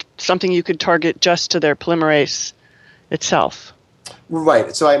it something you could target just to their polymerase itself?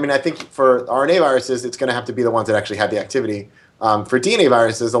 Right. So, I mean, I think for RNA viruses, it's going to have to be the ones that actually have the activity. For DNA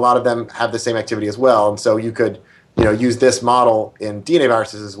viruses, a lot of them have the same activity as well, and so you could use this model in DNA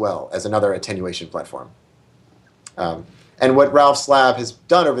viruses as well as another attenuation platform. And what Ralph's lab has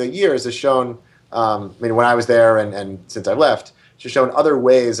done over the years has shown, when I was there and since I left, she's shown other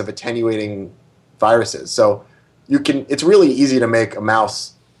ways of attenuating viruses. So it's really easy to make a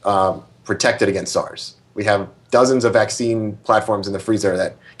mouse protected against SARS. We have dozens of vaccine platforms in the freezer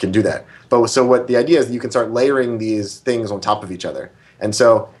that can do that. So what the idea is that you can start layering these things on top of each other. And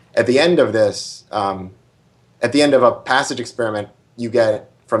so at the end of this, at the end of a passage experiment, you get,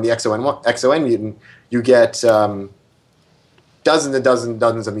 from the XON mutant, you get dozens and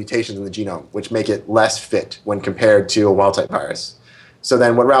dozens of mutations in the genome, which make it less fit when compared to a wild-type virus. So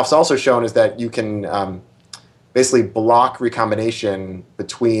then what Ralph's also shown is that you can basically block recombination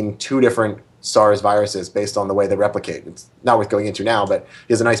between two different SARS viruses based on the way they replicate. It's not worth going into now, but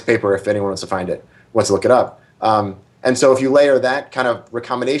he has a nice paper if anyone wants to find it, wants to look it up. And so if you layer that kind of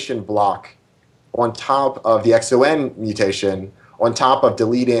recombination block on top of the XON mutation, on top of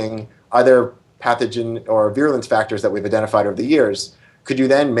deleting other pathogen or virulence factors that we've identified over the years, could you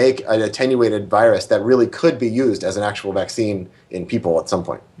then make an attenuated virus that really could be used as an actual vaccine in people at some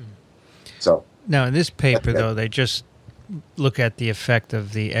point? So now in this paper, though, they just look at the effect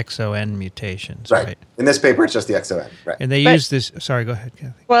of the XON mutations, right? In this paper, it's just the XON, right? And they use this. Sorry, go ahead,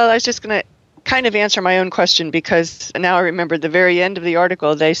 Kathy. Well, I was just going to kind of answer my own question, because now I remember the very end of the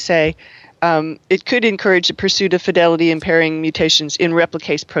article, they say it could encourage the pursuit of fidelity impairing mutations in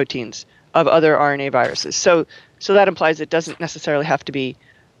replicase proteins of other RNA viruses. So that implies it doesn't necessarily have to be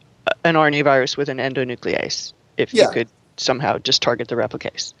an RNA virus with an endonuclease if you could somehow just target the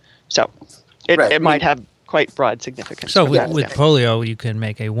replicase. So it might have quite broad significance. So with polio, you can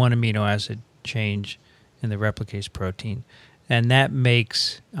make a 1 amino acid change in the replicase protein, and that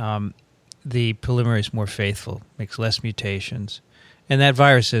makes the polymerase more faithful, makes less mutations. And that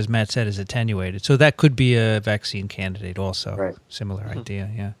virus, as Matt said, is attenuated. So that could be a vaccine candidate also. Right. Similar idea,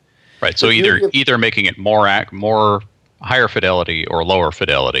 yeah. Right, so either making it more higher fidelity or lower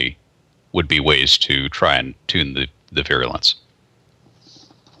fidelity would be ways to try and tune the virulence.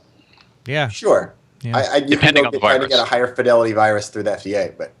 Yeah. Sure. Yeah. Depending on the virus. Trying to get a higher fidelity virus through the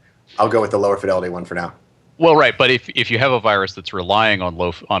FDA, but I'll go with the lower fidelity one for now. Well, right, but if you have a virus that's relying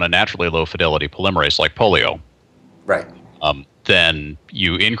on a naturally low fidelity polymerase like polio, right, then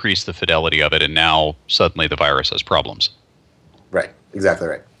you increase the fidelity of it, and now suddenly the virus has problems. Right. Exactly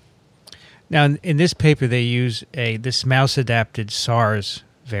right. Now, in this paper, they use this mouse-adapted SARS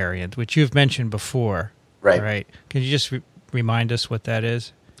variant, which you've mentioned before. Right. Right. Can you just remind us what that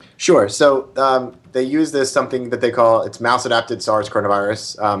is? Sure. So they use something that they call it's mouse-adapted SARS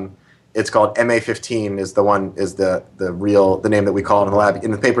coronavirus. It's called MA15 is the name that we call it in the lab.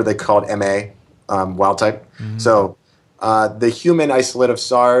 In the paper, they call it MA wild type. Mm-hmm. So the human isolate of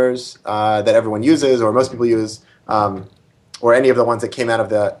SARS that everyone uses, or most people use, or any of the ones that came out of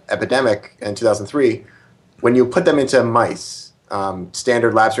the epidemic in 2003, when you put them into mice,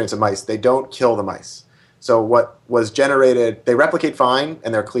 standard lab strains of mice, they don't kill the mice. So what was generated, they replicate fine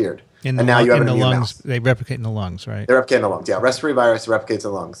and they're cleared. And now you have an immune mouse. They replicate in the lungs, right? They replicate in the lungs, yeah. Respiratory virus replicates in the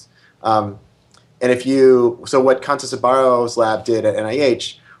lungs. And so what Constantine lab did at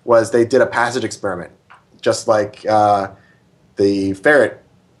NIH was they did a passage experiment, just like the ferret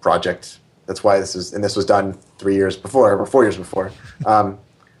project. That's why this was done 3 years before, or 4 years before,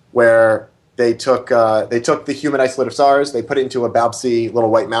 where they took the human isolate of SARS, they put it into a BALB/c little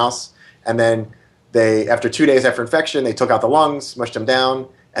white mouse, and then after 2 days after infection, they took out the lungs, mushed them down,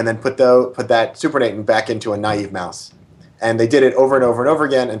 and then put that supernatant back into a naive mouse. And they did it over and over and over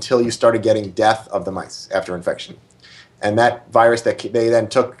again until you started getting death of the mice after infection. And that virus that they then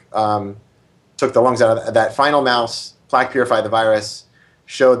took the lungs out of that final mouse, plaque purified the virus,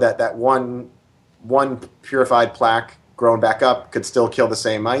 showed that one purified plaque grown back up could still kill the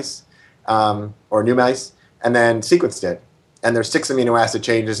same mice or new mice, and then sequenced it. And there's 6 amino acid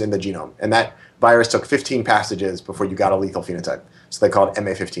changes in the genome. And that virus took 15 passages before you got a lethal phenotype. So they call it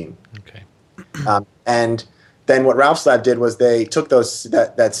MA15. Okay. And then what Ralph's lab did was they took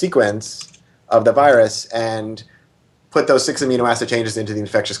that sequence of the virus and put those 6 amino acid changes into the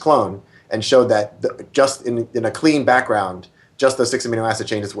infectious clone and showed that just in a clean background, just those 6 amino acid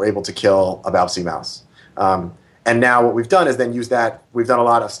changes were able to kill a BALB/c mouse. And now what we've done is then use that. We've done a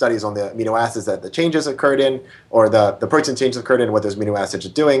lot of studies on the amino acids that the changes occurred in, or the protein changes occurred in, what those amino acids are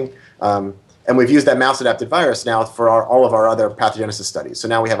doing. And we've used that mouse-adapted virus now for all of our other pathogenesis studies. So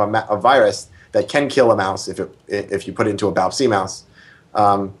now we have a virus that can kill a mouse if you put it into a BALB/c mouse.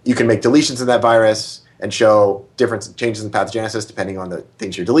 You can make deletions in that virus and show different changes in pathogenesis depending on the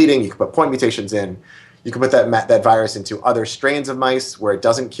things you're deleting. You can put point mutations in. You can put that virus into other strains of mice where it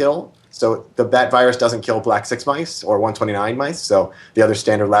doesn't kill. So that virus doesn't kill black 6 mice or 129 mice, so the other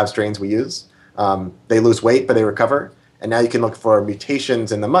standard lab strains we use. They lose weight, but they recover. And now you can look for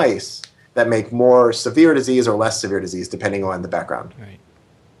mutations in the mice that make more severe disease or less severe disease, depending on the background. Right.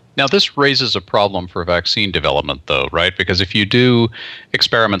 Now, this raises a problem for vaccine development, though, right? Because if you do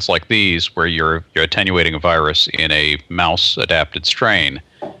experiments like these where you're attenuating a virus in a mouse-adapted strain,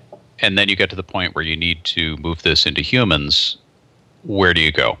 and then you get to the point where you need to move this into humans, where do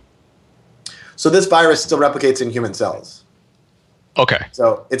you go? So this virus still replicates in human cells. Okay.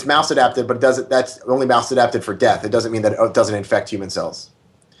 So it's mouse-adapted, but that's only mouse-adapted for death. It doesn't mean that it doesn't infect human cells.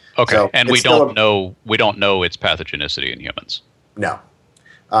 Okay, so and we don't know its pathogenicity in humans. No.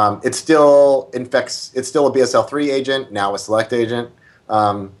 It still infects. It's still a BSL-3 agent, now a select agent,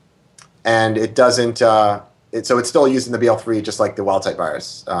 and it doesn't. So it's still used in the BL3 just like the wild-type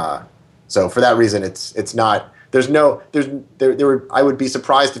virus. So for that reason, it's not. I would be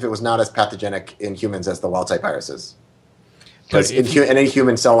surprised if it was not as pathogenic in humans as the wild-type viruses. Because in any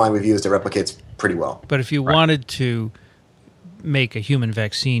human cell line we've used, it replicates pretty well. But if you wanted to make a human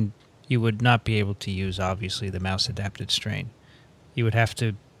vaccine, you would not be able to use, obviously, the mouse-adapted strain. You would have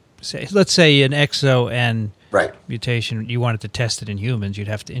to say, let's say an XON mutation, you wanted to test it in humans, you'd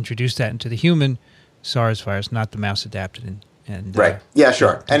have to introduce that into the human SARS virus, not the mouse-adapted. Yeah,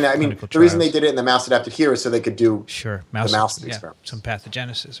 sure. And I mean, the reason they did it in the mouse-adapted here is so they could do the mouse experiments. Some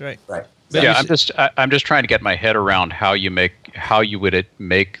pathogenesis, right? Right. Yeah, I'm just trying to get my head around how you would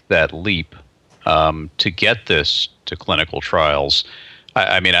make that leap to get this to clinical trials.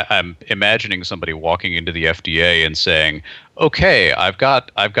 I mean, I'm imagining somebody walking into the FDA and saying, "Okay, I've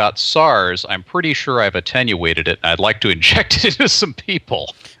got SARS. I'm pretty sure I've attenuated it. And I'd like to inject it into some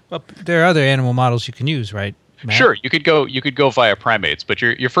people." Well, there are other animal models you can use, right, Matt? Sure, you could go via primates, but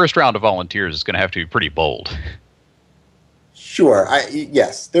your first round of volunteers is going to have to be pretty bold. Sure.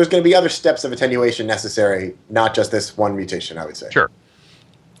 Yes, there's going to be other steps of attenuation necessary, not just this one mutation, I would say. Sure.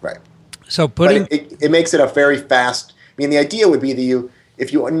 Right. So it makes it a very fast. I mean, the idea would be that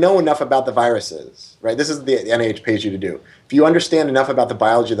if you know enough about the viruses, right? This is the NIH pays you to do. If you understand enough about the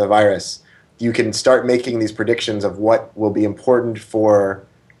biology of the virus, you can start making these predictions of what will be important for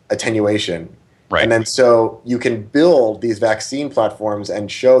attenuation, Right. And then so you can build these vaccine platforms and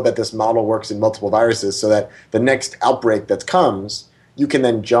show that this model works in multiple viruses so that the next outbreak that comes, you can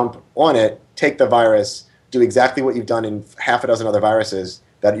then jump on it, take the virus, do exactly what you've done in half a dozen other viruses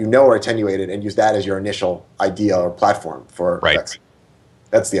that you know are attenuated, and use that as your initial idea or platform for vaccine.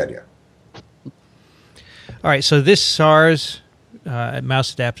 That's the idea. All right, so this SARS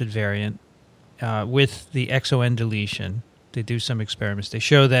mouse-adapted variant with the XON deletion, they do some experiments. They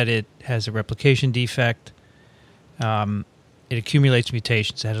show that it has a replication defect. It accumulates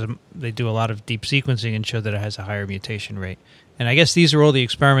mutations. They do a lot of deep sequencing and show that it has a higher mutation rate. And I guess these are all the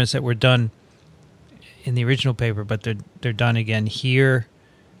experiments that were done in the original paper, but they're done again here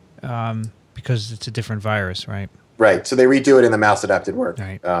because it's a different virus, right? Right. So they redo it in the mouse-adapted work,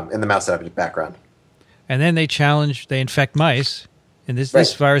 right. In the mouse-adapted background. And then they infect mice, and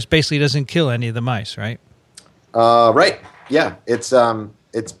this virus basically doesn't kill any of the mice, right? Right. Yeah.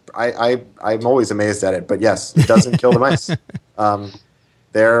 I'm always amazed at it, but yes, it doesn't kill the mice.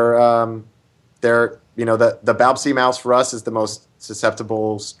 They're the BALB/c mouse for us is the most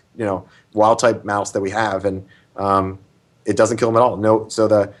susceptible, wild type mouse that we have, and it doesn't kill them at all. No.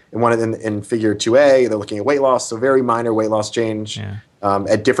 So in figure 2A, they're looking at weight loss, so very minor weight loss change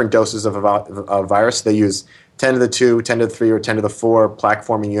at different doses of a virus. They use 10 to the 2, 10 to the 3, or 10 to the 4 plaque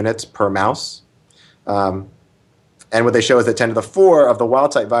forming units per mouse. And what they show is that 10 to the 4 of the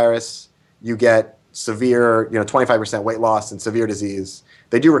wild type virus, you get severe, 25% weight loss and severe disease.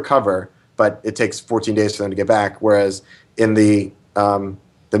 They do recover, but it takes 14 days for them to get back. Whereas in the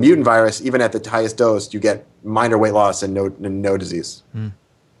mutant virus, even at the highest dose, you get minor weight loss and no disease. Mm.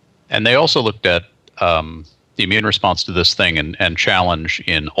 And they also looked at the immune response to this thing and challenge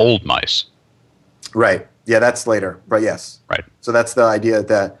in old mice. Right. Yeah, that's later. But yes. Right. So that's the idea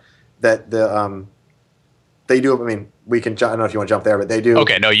that they do. I mean, we can. I don't know if you want to jump there, but they do.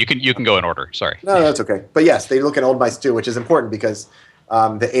 Okay. No, you can go in order. Sorry. No, that's okay. But yes, they look at old mice too, which is important because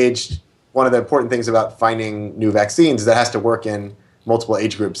one of the important things about finding new vaccines is that it has to work in multiple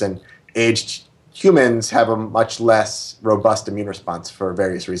age groups, and aged humans have a much less robust immune response for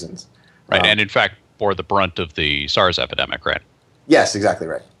various reasons. Right, and in fact, bore the brunt of the SARS epidemic, right? Yes, exactly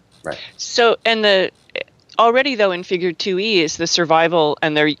right. Right. So, already though in Figure 2E is the survival,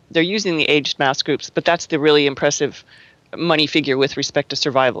 and they're using the aged mouse groups, but that's the really impressive money figure with respect to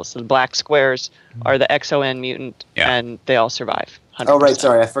survival. So the black squares are the XON mutant, and they all survive. 100%. Oh, right.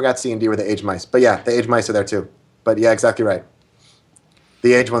 Sorry, I forgot C and D were the aged mice, but yeah, the aged mice are there too. But yeah, exactly right.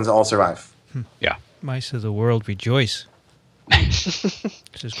 The aged ones all survive. Yeah. Mice of the world rejoice.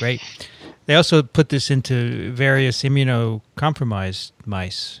 This is great. They also put this into various immunocompromised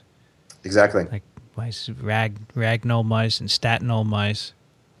mice. Exactly. Like mice, ragnull mice and statinol mice.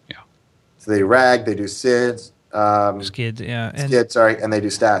 Yeah. So they do rag, they do SIDS. SCID, yeah. SCID, sorry, and they do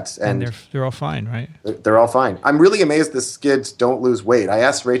stats. And they're all fine, right? They're all fine. I'm really amazed the SCIDs don't lose weight. I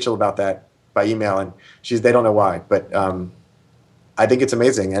asked Rachel about that by email, and they don't know why. But I think it's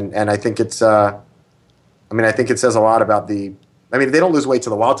amazing, and I think it's I think it says a lot about they don't lose weight to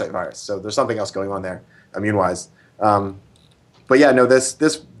the wild type virus, so there's something else going on there immune wise. But yeah, no,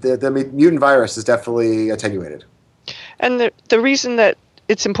 the mutant virus is definitely attenuated. And the reason that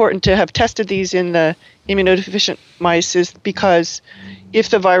it's important to have tested these in the immunodeficient mice is because if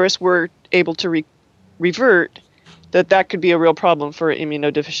the virus were able to revert, that could be a real problem for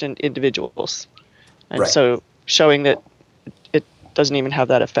immunodeficient individuals. And so showing that it doesn't even have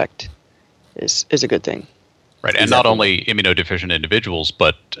that effect is a good thing. Right, and not only immunodeficient individuals,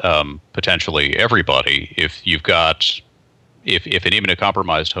 but potentially everybody. If you've got, if an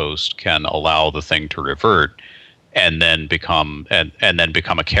immunocompromised host can allow the thing to revert, and then become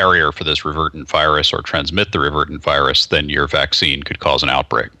a carrier for this revertant virus or transmit the revertant virus, then your vaccine could cause an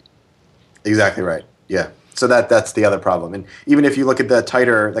outbreak. Exactly right. Yeah. So that's the other problem. And even if you look at the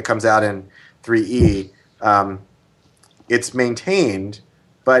titer that comes out in 3E, it's maintained,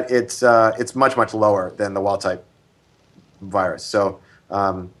 but it's much lower than the wild type virus. So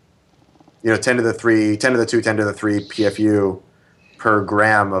 10 to the 3, 10 to the 2, 10 to the 3 PFU per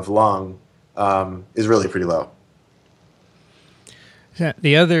gram of lung is really pretty low.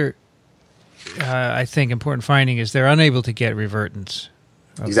 The other, I think, important finding is they're unable to get revertants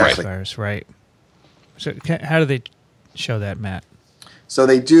of this virus, right? So how do they show that, Matt? So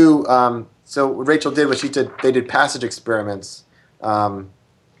they do. So what Rachel did was they did passage experiments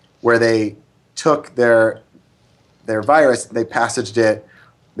where they took their virus, they passaged it,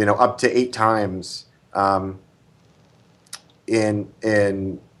 up to 8 times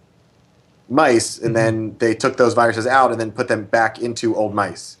in mice, and then they took those viruses out and then put them back into old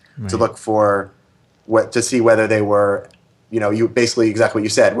mice to look for to see whether they were you basically exactly what you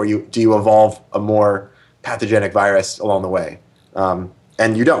said, where do you evolve a more pathogenic virus along the way?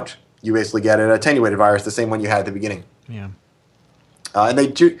 And you don't. You basically get an attenuated virus, the same one you had at the beginning. Yeah.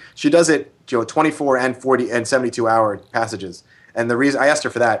 And she does it, 24 and 40 and 72-hour passages. And the reason I asked her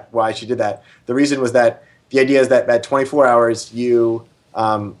for that, why she did that, the reason was that the idea is that at 24 hours, the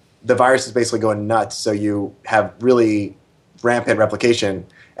virus is basically going nuts, so you have really rampant replication.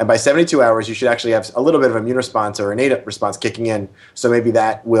 And by 72 hours, you should actually have a little bit of immune response or innate response kicking in. So maybe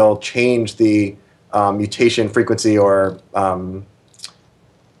that will change the mutation frequency or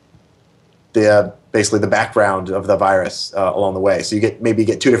basically the background of the virus along the way. So you maybe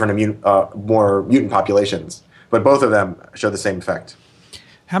get two different more mutant populations, but both of them show the same effect.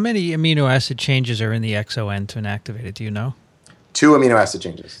 How many amino acid changes are in the XON to inactivate it? Do you know? 2 amino acid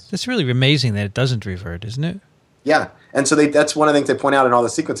changes. That's really amazing that it doesn't revert, isn't it? Yeah, and so that's one of the things they point out in all the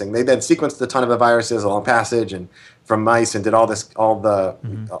sequencing. They then sequenced a ton of the viruses along passage and from mice and did all the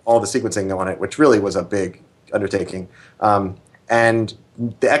sequencing on it, which really was a big undertaking. And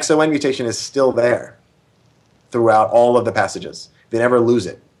the XON mutation is still there throughout all of the passages. They never lose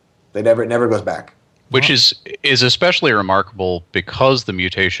it. It never goes back. Which is especially remarkable because the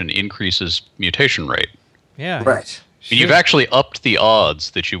mutation increases mutation rate. Yeah. Right. Sure. You've actually upped the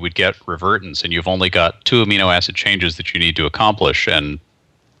odds that you would get revertance, and you've only got 2 amino acid changes that you need to accomplish, and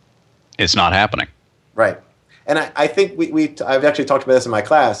it's not happening. Right. And I think I've actually talked about this in my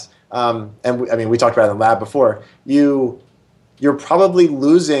class, we talked about it in the lab before. You're probably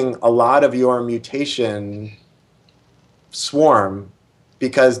losing a lot of your mutation swarm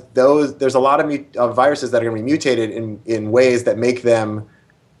because there's a lot of viruses that are going to be mutated in ways that make them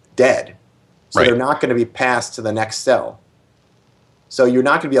dead. So right. They're not going to be passed to the next cell. So you're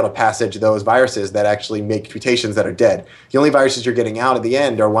not going to be able to passage those viruses that actually make mutations that are dead. The only viruses you're getting out at the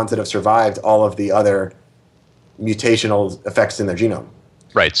end are ones that have survived all of the other mutational effects in their genome.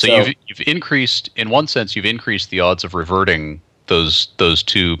 Right. So you've increased, in one sense, you've increased the odds of reverting those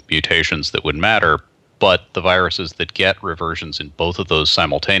 2 mutations that would matter, but the viruses that get reversions in both of those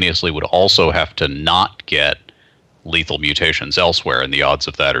simultaneously would also have to not get lethal mutations elsewhere, and the odds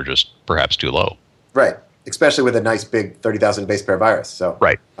of that are just perhaps too low. Right, especially with a nice big 30,000 base pair virus. So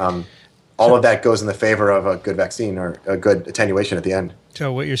right. All of that goes in the favor of a good vaccine or a good attenuation at the end.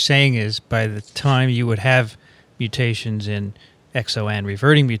 So what you're saying is by the time you would have mutations in XON,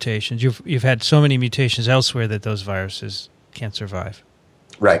 reverting mutations, you've had so many mutations elsewhere that those viruses can't survive.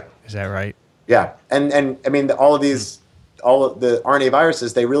 Right. Is that right? Yeah. And I mean, all of the RNA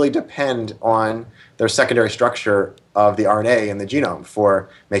viruses, they really depend on their secondary structure of the RNA in the genome for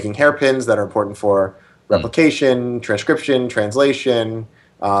making hairpins that are important for replication, transcription, translation,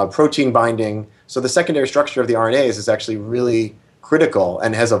 protein binding. So the secondary structure of the RNAs is actually really critical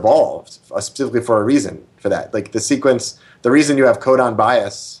and has evolved specifically for a reason for that. Like the reason you have codon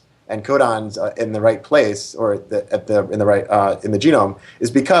bias and codons in the right place or in the genome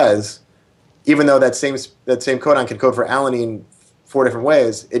is because even though that same codon can code for alanine 4 different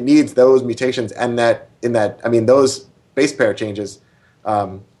ways, it needs those mutations and those base pair changes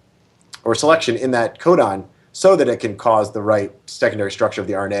or selection in that codon so that it can cause the right secondary structure of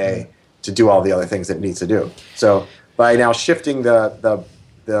the RNA to do all the other things that it needs to do. So by now shifting the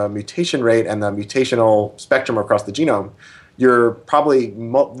mutation rate and the mutational spectrum across the genome, you're probably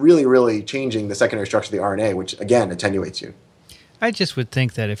really, really changing the secondary structure of the RNA, which again attenuates you. I just would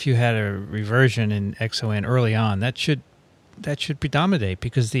think that if you had a reversion in XON early on, that should predominate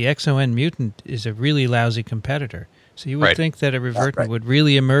because the XON mutant is a really lousy competitor. So you would think that a revertant would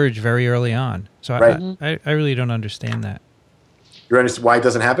really emerge very early on. So I really don't understand that. You understand why it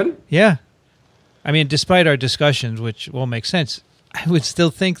doesn't happen? Yeah. I mean, despite our discussions, which will make sense, I would still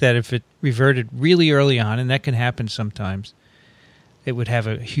think that if it reverted really early on, and that can happen sometimes, it would have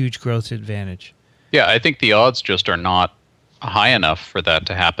a huge growth advantage. Yeah, I think the odds just are not high enough for that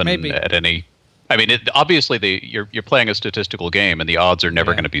to happen at any... I mean, obviously, you're playing a statistical game, and the odds are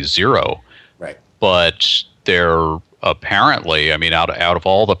never going to be 0. Right. But they're apparently, I mean, out of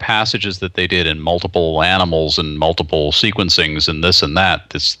all the passages that they did in multiple animals and multiple sequencings and this and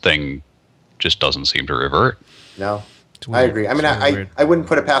that, this thing just doesn't seem to revert. No, I agree. I mean, I wouldn't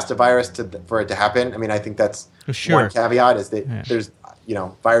put it past a virus for it to happen. I mean, I think that's one caveat is that there's,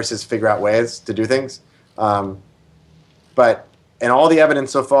 viruses figure out ways to do things. But in all the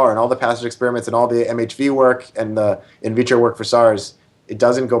evidence so far and all the passage experiments and all the MHV work and the in vitro work for SARS, it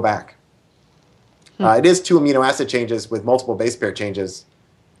doesn't go back. It is 2 amino acid changes with multiple base pair changes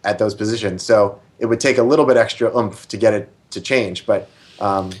at those positions. So it would take a little bit extra oomph to get it to change, but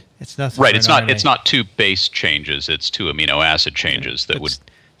it's nothing. Right, it's not 2 base changes, it's 2 amino acid changes that would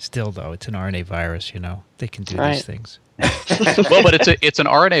still though, it's an RNA virus, they can do these things. Well, but it's an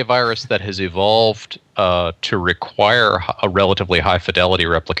RNA virus that has evolved to require a relatively high fidelity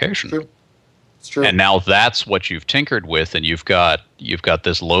replication. True. It's true. And now that's what you've tinkered with, and you've got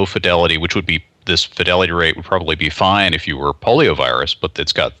this low fidelity, which would be this fidelity rate would probably be fine if you were poliovirus, but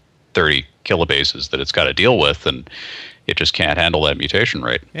it's got 30 kilobases that it's got to deal with, and it just can't handle that mutation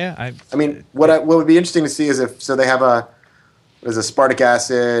rate. Yeah, I mean, what would be interesting to see is if they have there's a aspartic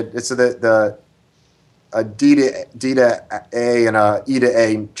acid. It's a D to A and a E to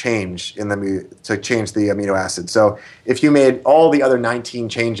A change to change the amino acid. So if you made all the other 19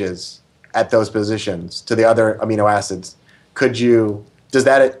 changes at those positions to the other amino acids,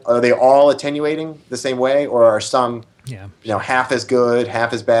 are they all attenuating the same way, or are some half as good,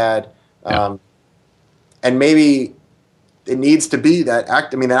 half as bad? Yeah. And maybe it needs to be that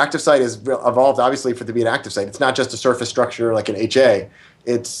the active site is evolved obviously to be an active site. It's not just a surface structure like an HA.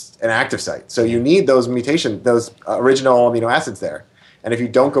 It's an active site. So you need those those original amino acids there. And if you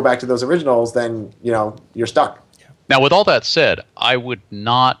don't go back to those originals, then you're stuck. Now, with all that said, I would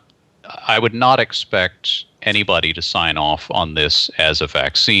not expect anybody to sign off on this as a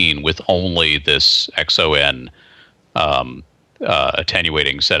vaccine with only this XON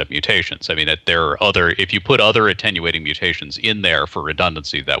attenuating set of mutations. I mean, if you put other attenuating mutations in there for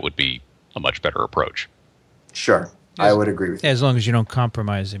redundancy, that would be a much better approach. Sure. I would agree with you. As long as you don't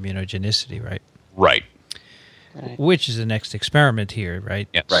compromise immunogenicity, right? Right. Which is the next experiment here, right?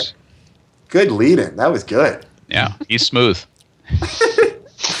 Yes. Right. Good lead-in. That was good. Yeah, he's smooth.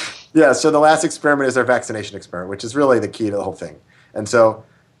 Yeah, so the last experiment is our vaccination experiment, which is really the key to the whole thing. And so,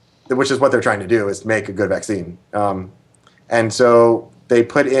 which is what they're trying to do, is make a good vaccine. And so they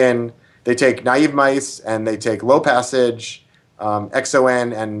take naive mice and they take low passage,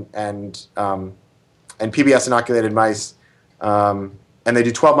 XON and PBS inoculated mice, and they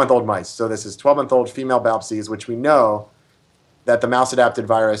do 12-month-old mice. So this is 12-month-old female biopsies, which we know that the mouse-adapted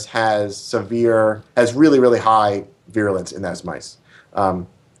virus has really, really high virulence in those mice.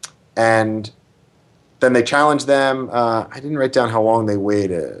 And then they challenge them. I didn't write down how long they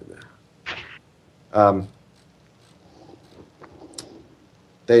waited. I'm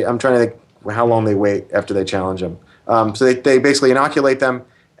trying to think how long they wait after they challenge them. So they basically inoculate them,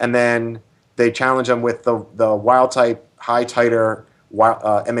 and then they challenge them with the wild-type, high-titer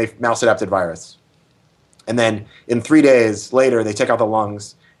MA mouse-adapted virus. And then in 3 days later, they take out the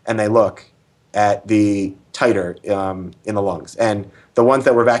lungs, and they look at the titer in the lungs. And the ones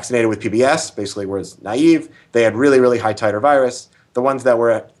that were vaccinated with PBS basically was naive. They had really, really high titer virus. The ones that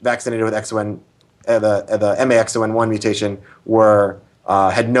were vaccinated with XON, the MAXON1 mutation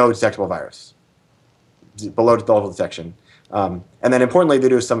had no detectable virus, below the level detection. And then importantly, they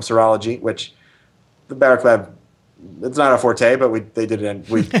do some serology, which the Barrack Lab, it's not our forte, but we did it, and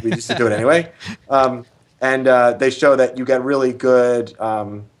we used to do it anyway. And they show that you get really good,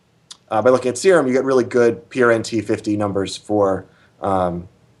 by looking at serum, you get really good PRNT50 numbers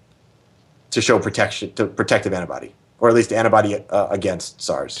to show protective antibody, or at least antibody against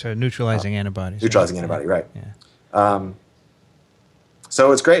SARS. So neutralizing antibodies. Neutralizing antibody, right. Yeah.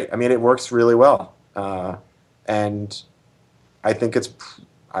 So it's great. I mean, it works really well. And I think it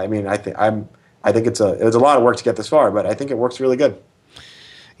was a lot of work to get this far, but I think it works really good.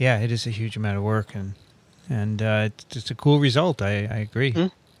 Yeah, it is a huge amount of work, and it's just a cool result. I agree.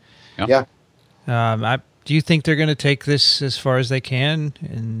 Mm-hmm. Yeah. Do you think they're going to take this as far as they can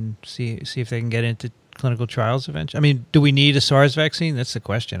and see if they can get into clinical trials eventually? I mean, do we need a SARS vaccine? That's the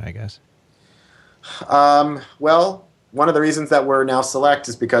question, I guess. Well, one of the reasons that we're now select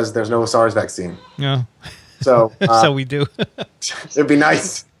is because there's no SARS vaccine. No. So, so we do. It'd be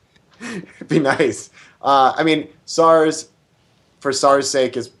nice. It'd be nice. I mean, SARS, for SARS'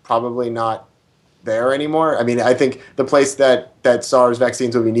 sake, is probably not there anymore. I mean, I think the place that SARS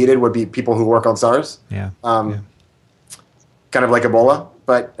vaccines would be needed would be people who work on SARS. Yeah. Kind of like Ebola.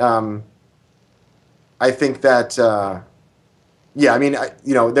 But I think that, I mean,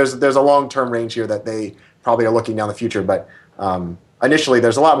 there's a long-term range here that they probably are looking down the future. But initially,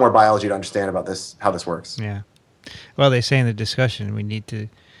 there's a lot more biology to understand about how this works. Yeah. Well, they say in the discussion we need to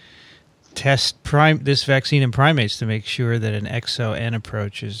test this vaccine in primates to make sure that an XON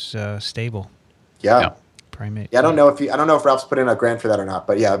approach is stable. Yeah. Primate. Yeah, I don't know if Ralph's put in a grant for that or not,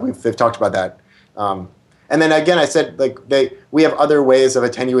 but yeah, they've talked about that. And then again, I said we have other ways of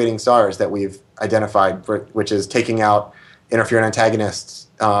attenuating SARS that we've identified, which is taking out interferon antagonists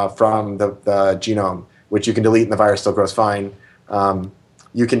from the genome, which you can delete and the virus still grows fine.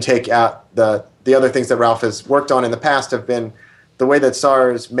 You can take out the other things that Ralph has worked on in the past have been the way that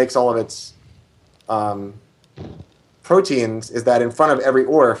SARS makes all of its proteins is that in front of every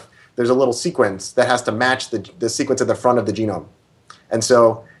ORF, there's a little sequence that has to match the sequence at the front of the genome. And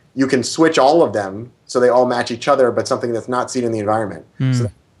so you can switch all of them so they all match each other, but something that's not seen in the environment. So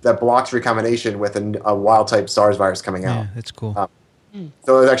that blocks recombination with a wild-type SARS virus coming out. Yeah, that's cool.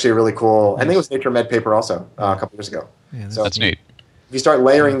 So it was actually really cool. I think it was Nature Med paper also a couple years ago. Yeah, that's neat. If you start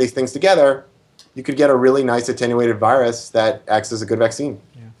layering these things together, you could get a really nice attenuated virus that acts as a good vaccine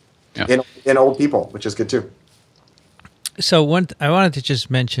in old people, which is good too. So I wanted to just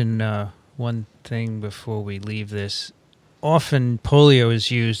mention one thing before we leave this. Often polio is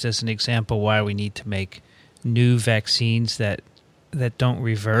used as an example why we need to make new vaccines that don't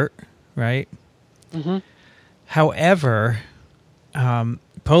revert, right? Mm-hmm. However,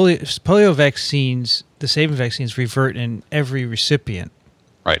 polio vaccines, the saving vaccines, revert in every recipient.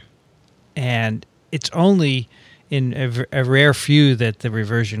 Right. And it's only in a rare few that the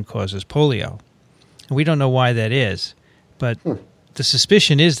reversion causes polio. And we don't know why that is, but the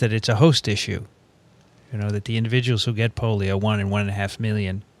suspicion is that it's a host issue. That the individuals who get polio, 1 in 1.5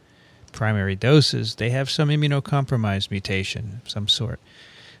 million primary doses, they have some immunocompromised mutation of some sort.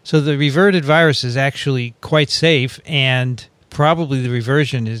 So the reverted virus is actually quite safe, and probably the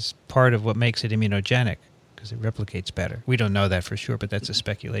reversion is part of what makes it immunogenic, because it replicates better. We don't know that for sure, but that's a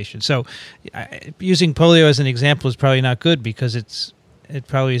speculation. So using polio as an example is probably not good, because it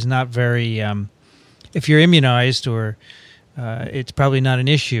probably is not very, if you're immunized, or it's probably not an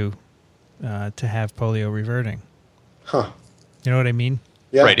issue to have polio reverting. Huh. You know what I mean?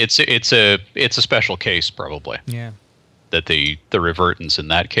 Yeah. Right. It's a special case, probably. Yeah. That the revertants in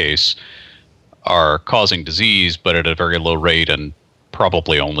that case are causing disease, but at a very low rate, and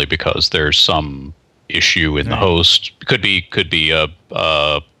probably only because there's some issue in the host. Could be a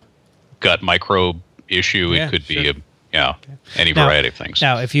gut microbe issue. Yeah, it could sure. be any variety of things.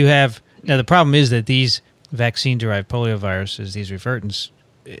 Now, the problem is that these vaccine-derived polioviruses, these revertants,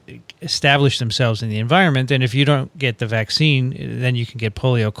 establish themselves in the environment, and if you don't get the vaccine, then you can get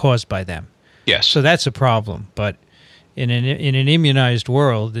polio caused by them. Yes. So that's a problem, but in an immunized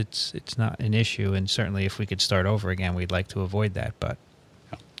world, it's not an issue, and certainly if we could start over again, we'd like to avoid that, but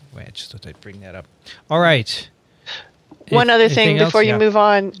anyway, I just thought I'd bring that up. All right. One other thing before you move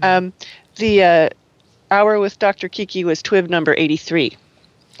on, the hour with Dr. Kiki was TWiV number 83.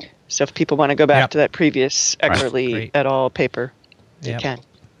 So if people want to go back to that previous Eckerly et al. Paper, you can.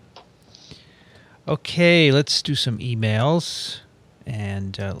 Okay, let's do some emails,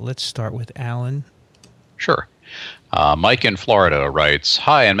 and let's start with Alan. Sure. Mike in Florida writes,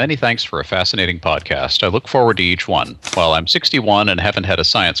 "Hi, and many thanks for a fascinating podcast. I look forward to each one. While I'm 61 and haven't had a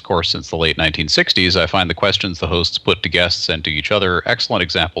science course since the late 1960s, I find the questions the hosts put to guests and to each other excellent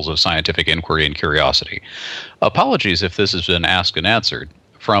examples of scientific inquiry and curiosity. Apologies if this has been asked and answered.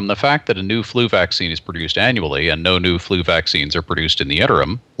 From the fact that a new flu vaccine is produced annually and no new flu vaccines are produced in the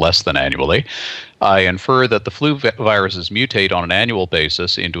interim, less than annually, I infer that the flu viruses mutate on an annual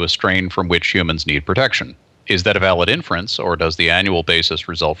basis into a strain from which humans need protection. Is that a valid inference, or does the annual basis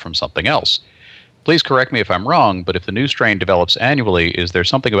result from something else? Please correct me if I'm wrong, but if the new strain develops annually, is there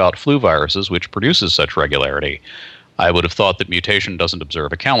something about flu viruses which produces such regularity? I would have thought that mutation doesn't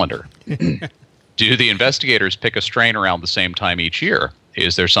observe a calendar. Do the investigators pick a strain around the same time each year?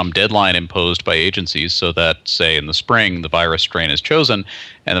 Is there some deadline imposed by agencies so that, say, in the spring, the virus strain is chosen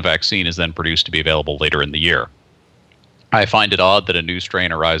and the vaccine is then produced to be available later in the year? I find it odd that a new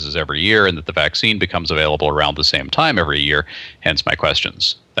strain arises every year and that the vaccine becomes available around the same time every year, hence my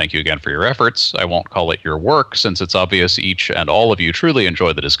questions. Thank you again for your efforts. I won't call it your work, since it's obvious each and all of you truly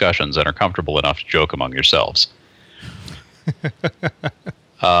enjoy the discussions and are comfortable enough to joke among yourselves."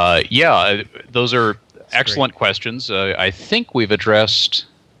 Those are excellent questions. I think we've addressed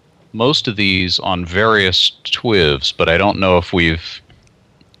most of these on various TWiVs, but I don't know if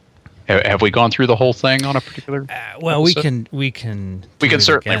have we gone through the whole thing on a particular well, episode? we can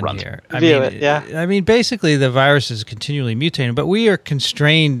certainly run here. I mean, basically the virus is continually mutating, but we are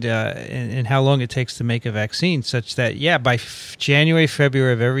constrained in how long it takes to make a vaccine, such that by January,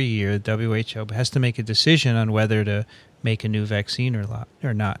 February of every year, the WHO has to make a decision on whether to make a new vaccine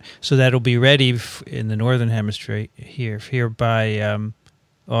or not. So that'll be ready in the northern hemisphere here by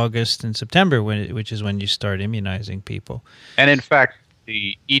August and September, which is when you start immunizing people. And in fact,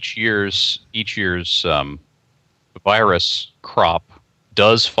 each year's virus crop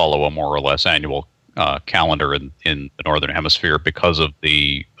does follow a more or less annual calendar in the northern hemisphere because of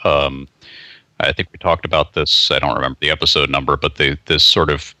the I think we talked about this. I don't remember the episode number, but this sort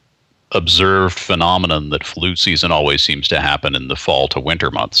of observed phenomenon that flu season always seems to happen in the fall to winter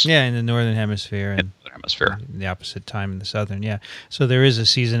months. Yeah, in the northern hemisphere. In the hemisphere. The opposite time in the southern, yeah. So there is a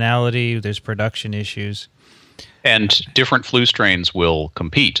seasonality, there's production issues. And different flu strains will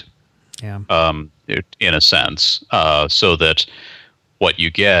compete in a sense, so that what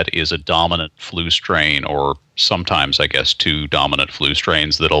you get is a dominant flu strain, or sometimes, I guess, two dominant flu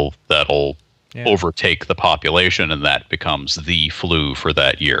strains that'll overtake the population, and that becomes the flu for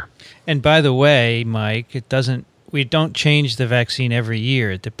that year. And by the way, Mike, we don't change the vaccine every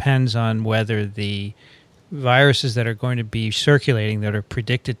year. It depends on whether the viruses that are going to be circulating, that are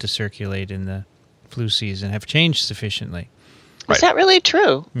predicted to circulate in the flu season, have changed sufficiently. Is that really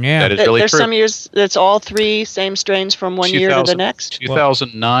true? Yeah. That is really There's true. some years that's all three same strains from one year to the next?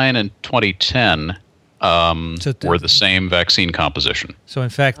 2009 and 2010 were the same vaccine composition. So, in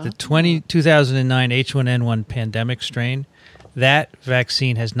fact, the 2009 H1N1 pandemic strain, that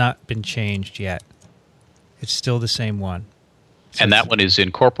vaccine has not been changed yet. It's still the same one. So and that one is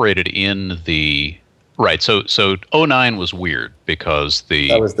incorporated in the... Right, so 09 was weird because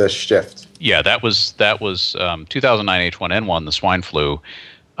that was the shift. Yeah, that was 2009 H1N1, the swine flu,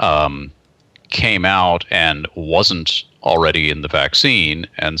 came out and wasn't already in the vaccine,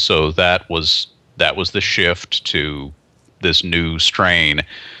 and so that was the shift to this new strain,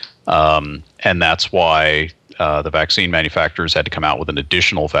 and that's why the vaccine manufacturers had to come out with an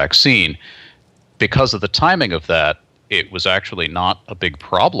additional vaccine. Because of the timing of that, it was actually not a big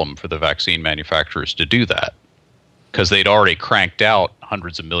problem for the vaccine manufacturers to do that, because they'd already cranked out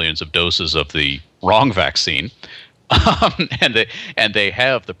hundreds of millions of doses of the wrong vaccine, and they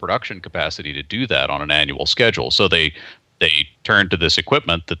have the production capacity to do that on an annual schedule. So they turned to this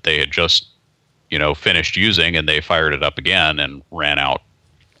equipment that they had just finished using, and they fired it up again and ran out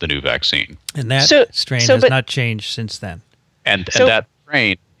the new vaccine. And that strain has not changed since then. And that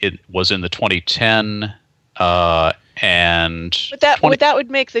strain, it was in the 2010 But that would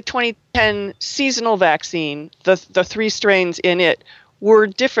make the 2010 seasonal vaccine, the three strains in it were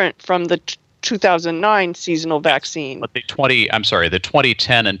different from the 2009 seasonal vaccine. But the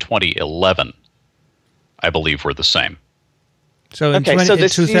 2010 and 2011, I believe, were the same. So in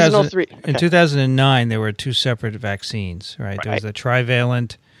 2009, there were two separate vaccines, right? There was the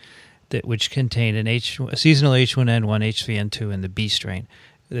trivalent, which contained a seasonal H1N1, H3N2, and the B strain.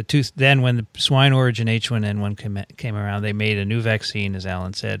 Then when the swine origin H1N1 came around, they made a new vaccine, as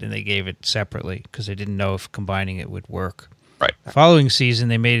Alan said, and they gave it separately because they didn't know if combining it would work. Right. The following season,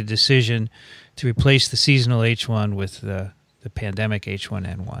 they made a decision to replace the seasonal H1 with the pandemic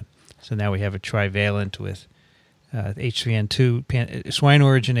H1N1. So now we have a trivalent with H3N2, swine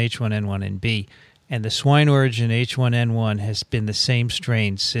origin H1N1 and B. And the swine origin H1N1 has been the same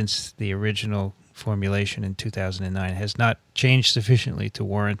strain since the original formulation in 2009. It has not changed sufficiently to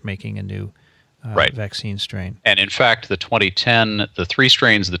warrant making a new vaccine strain. And in fact, the three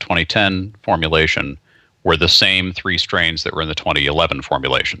strains of the 2010 formulation were the same three strains that were in the 2011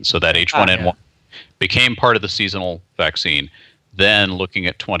 formulation. So that H1N1 became part of the seasonal vaccine. Then looking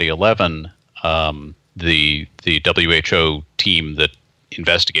at 2011, the WHO team that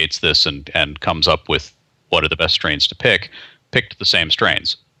investigates this and comes up with what are the best strains to picked the same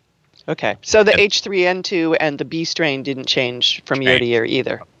strains. Okay, so the H3N2 and the B strain didn't change from year to year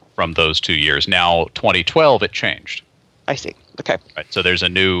either. From those 2 years. Now, 2012, it changed. I see. Okay. Right. So there's a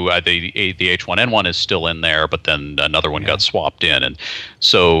new, the H1N1 is still in there, but then another one got swapped in. And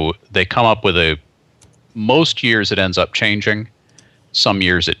so they come up with most years it ends up changing. Some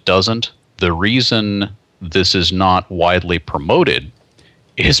years it doesn't. The reason this is not widely promoted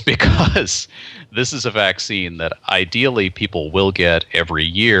is because this is a vaccine that ideally people will get every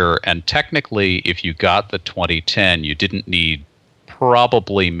year, and technically if you got the 2010, you didn't need the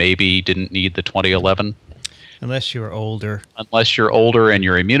 2011. Unless you're older. Unless you're older and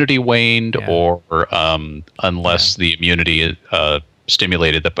your immunity waned, or unless the immunity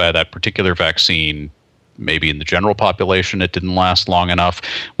stimulated by that particular vaccine, maybe in the general population it didn't last long enough.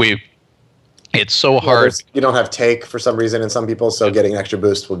 It's so hard. You don't have take for some reason in some people, so getting an extra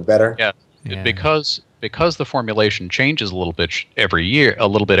boost would be better. Yeah. Because the formulation changes a little bit every year.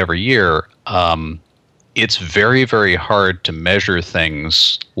 It's very, very hard to measure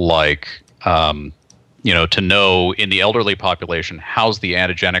things like to know in the elderly population how's the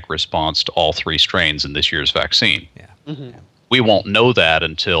antigenic response to all three strains in this year's vaccine. Yeah. Mm-hmm. We won't know that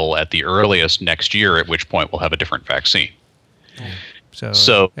until at the earliest next year, at which point we'll have a different vaccine.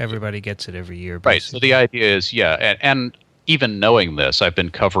 So everybody gets it every year, basically. Right. So the idea is, and even knowing this, I've been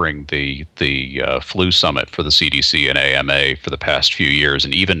covering the flu summit for the CDC and AMA for the past few years,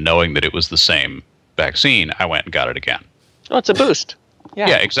 and even knowing that it was the same vaccine, I went and got it again. Oh, it's a boost.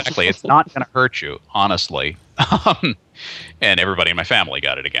 Yeah, exactly. It's not going to hurt you, honestly. And everybody in my family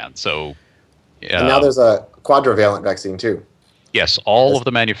got it again. So, and now there's a quadrivalent vaccine too. Yes, all of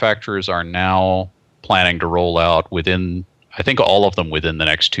the manufacturers are now planning to roll out within I think all of them within the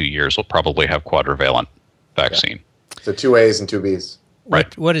next 2 years will probably have quadrivalent vaccine. Yeah. So 2 A's and 2 B's.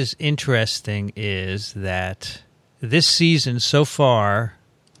 Right. What is interesting is that this season so far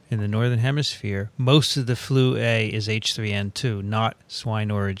in the Northern Hemisphere, most of the flu A is H3N2, not swine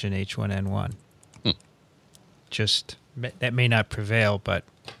origin H1N1. Just, that may not prevail, but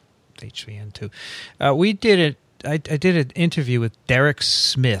H3N2. I did an interview with Derek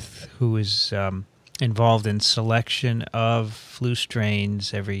Smith, who is involved in selection of flu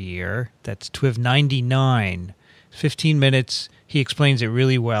strains every year. That's TWiV 99. 15 minutes. He explains it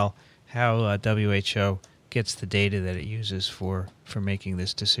really well, how WHO gets the data that it uses for making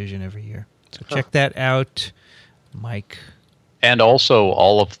this decision every year. So check that out, Mike. And also,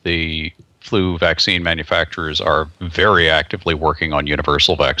 all of the flu vaccine manufacturers are very actively working on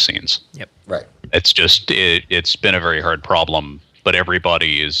universal vaccines. Yep. Right. It's just, it's been a very hard problem, but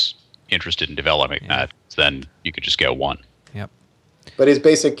everybody is interested in developing that. Then you could just get one. Yep. But his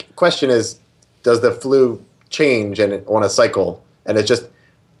basic question is, does the flu change on a cycle? And it's just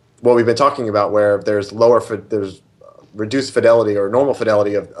what we've been talking about, where there's there's reduced fidelity or normal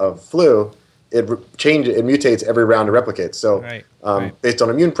fidelity of flu. It mutates every round it replicates. So based on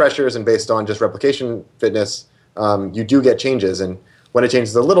immune pressures and based on just replication fitness, you do get changes. And when it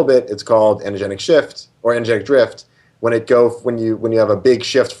changes a little bit, it's called antigenic shift or antigenic drift. When you have a big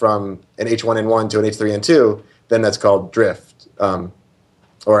shift from an H1N1 to an H3N2, then that's called drift.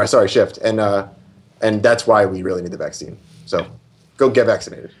 Shift. And that's why we really need the vaccine. So go get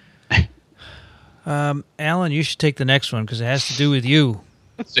vaccinated. Alan, you should take the next one because it has to do with you.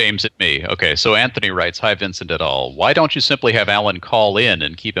 Aims at me. Okay, so Anthony writes, "Hi, Vincent et al. Why don't you simply have Alan call in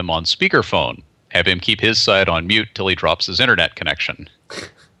and keep him on speakerphone? Have him keep his side on mute till he drops his internet connection."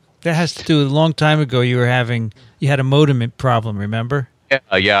 That has to do with a long time ago. You had a modem problem, remember?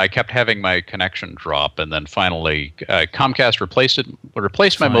 Yeah, I kept having my connection drop, and then finally Comcast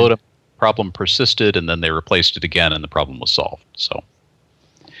replaced my modem. Problem persisted, and then they replaced it again, and the problem was solved. So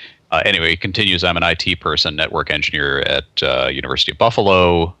anyway, he continues, "I'm an IT person, network engineer at University of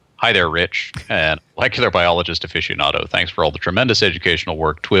Buffalo. Hi there, Rich, and molecular biologist aficionado. Thanks for all the tremendous educational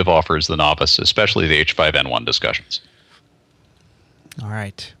work TWiV offers the novice, especially the H5N1 discussions." All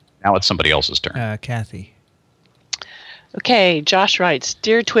right. Now it's somebody else's turn. Kathy. Okay, Josh writes,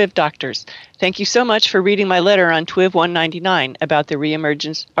 "Dear TWiV doctors, thank you so much for reading my letter on TWiV 199 about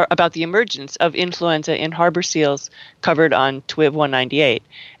the emergence of influenza in harbor seals covered on TWiV 198,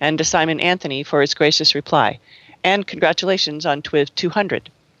 and to Simon Anthony for his gracious reply. And congratulations on TWiV 200.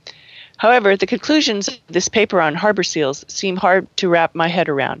 However, the conclusions of this paper on harbor seals seem hard to wrap my head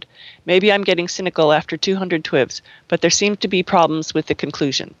around. Maybe I'm getting cynical after 200 TWiVs, but there seem to be problems with the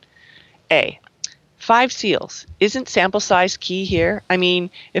conclusion. A. 5 seals. Isn't sample size key here? I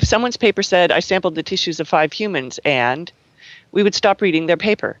mean, if someone's paper said, I sampled the tissues of 5 humans, we would stop reading their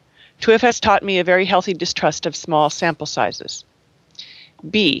paper. TWiV has taught me a very healthy distrust of small sample sizes.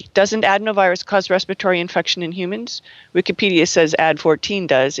 B. Doesn't adenovirus cause respiratory infection in humans? Wikipedia says AD14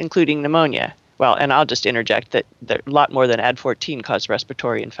 does, including pneumonia. Well, and I'll just interject that a lot more than AD14 cause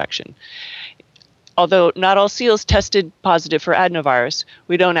respiratory infection. Although not all seals tested positive for adenovirus,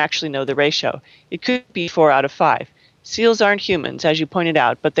 we don't actually know the ratio. It could be 4 out of 5. Seals aren't humans, as you pointed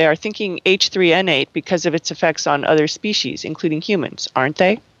out, but they are thinking H3N8 because of its effects on other species, including humans, aren't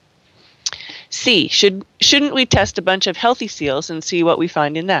they? C. Shouldn't we test a bunch of healthy seals and see what we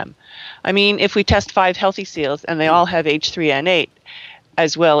find in them? I mean, if we test 5 healthy seals and they all have H3N8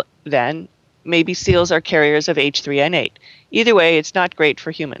 as well, then maybe seals are carriers of H3N8. Either way, it's not great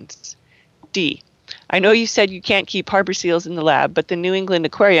for humans. D. I know you said you can't keep harbor seals in the lab, but the New England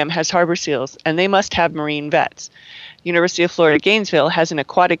Aquarium has harbor seals, and they must have marine vets. University of Florida Gainesville has an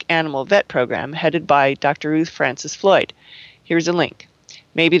aquatic animal vet program headed by Dr. Ruth Francis Floyd. Here's a link.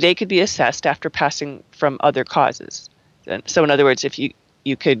 Maybe they could be assessed after passing from other causes. So in other words, if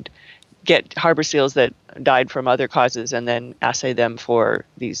you could get harbor seals that died from other causes and then assay them for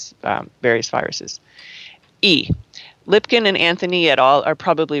these various viruses. E. Lipkin and Anthony et al. Are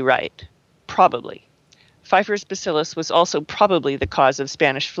probably right. Probably. Pfeiffer's bacillus was also probably the cause of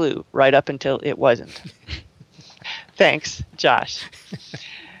Spanish flu, right up until it wasn't. Thanks, Josh.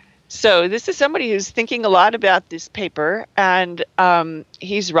 So this is somebody who's thinking a lot about this paper, and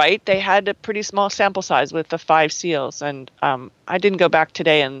he's right. They had a pretty small sample size with the 5 seals, and I didn't go back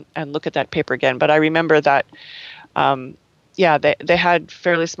today and look at that paper again, but I remember that, they had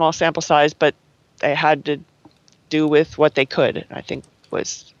fairly small sample size, but they had to do with what they could, I think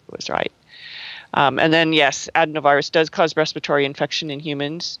was right. And then, yes, adenovirus does cause respiratory infection in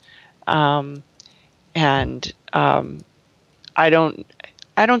humans.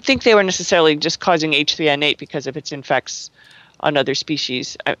 I don't think they were necessarily just causing H3N8 because if it infects on other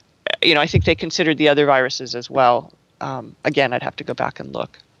species. I think they considered the other viruses as well. Again, I'd have to go back and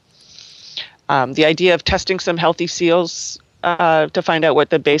look. The idea of testing some healthy seals to find out what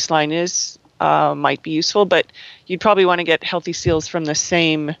the baseline is might be useful, but you'd probably want to get healthy seals from the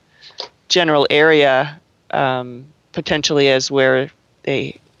same general area, potentially as where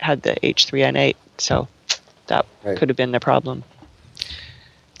they had the H3N8. So that could have been the problem.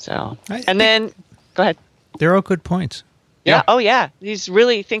 So, go ahead. They're all good points. Yeah. Oh, yeah. He's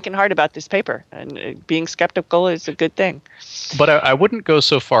really thinking hard about this paper, and being skeptical is a good thing. But I wouldn't go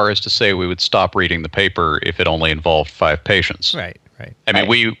so far as to say we would stop reading the paper if it only involved 5 patients. Right. I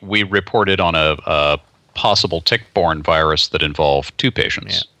mean, we reported on a possible tick-borne virus that involved 2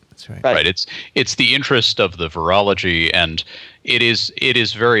 patients. Yeah, that's right. Right. It's the interest of the virology, and it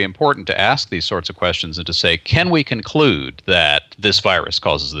is very important to ask these sorts of questions and to say, can we conclude that this virus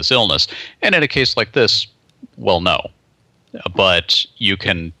causes this illness? And in a case like this, well, no. But you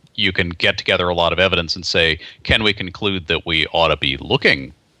can get together a lot of evidence and say, can we conclude that we ought to be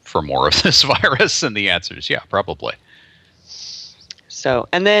looking for more of this virus? And the answer is, yeah, probably. So,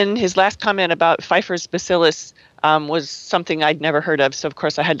 and then his last comment about Pfeiffer's bacillus was something I'd never heard of. So, of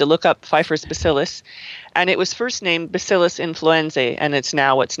course, I had to look up Pfeiffer's bacillus. And it was first named Bacillus influenzae, and it's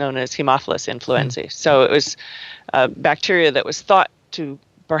now what's known as Haemophilus influenzae. So it was a bacteria that was thought to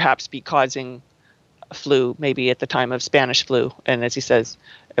perhaps be causing flu, maybe at the time of Spanish flu. And as he says,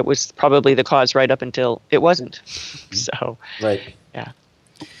 it was probably the cause right up until it wasn't. So, right. Yeah.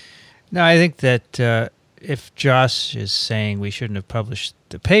 No, I think that if Josh is saying we shouldn't have published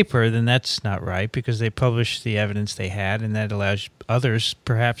the paper, then that's not right, because they published the evidence they had, and that allows others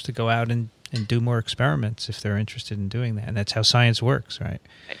perhaps to go out and do more experiments if they're interested in doing that. And that's how science works, right?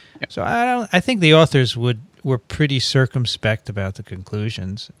 Yeah. So I think the authors were pretty circumspect about the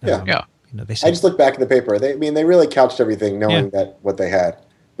conclusions. Yeah. They said, I just looked back at the paper. They really couched everything knowing that what they had.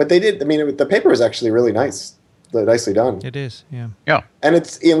 But they did. I mean, the paper is actually really nicely done. It is, yeah. Yeah. And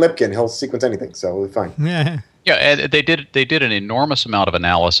it's Ian Lipkin. He'll sequence anything, so it'll be fine. Yeah. Yeah, and they did an enormous amount of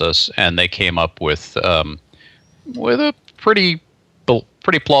analysis, and they came up with a pretty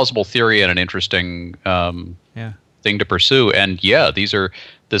plausible theory and an interesting thing to pursue. And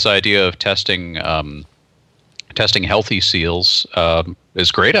this idea of testing healthy seals is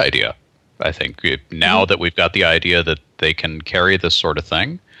a great idea. I think now that we've got the idea that they can carry this sort of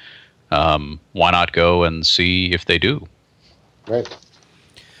thing, why not go and see if they do? Right.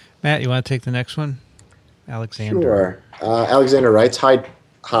 Matt, you want to take the next one? Alexander. Sure. Alexander writes, Hi,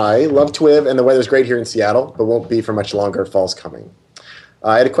 love TWiV, and the weather's great here in Seattle, but won't be for much longer. Fall's coming.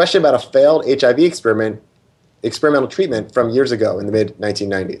 I had a question about a failed HIV experimental treatment from years ago in the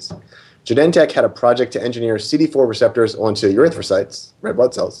mid-1990s. Genentech had a project to engineer CD4 receptors onto erythrocytes, red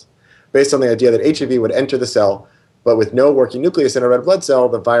blood cells, based on the idea that HIV would enter the cell, but with no working nucleus in a red blood cell,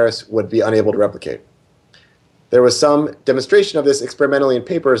 the virus would be unable to replicate. There was some demonstration of this experimentally in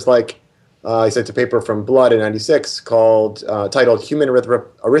papers like, he cites a paper from Blood in 96 titled Human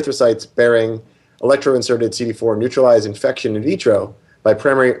Erythrocytes Bearing Electroinserted CD4 Neutralize Infection in Vitro by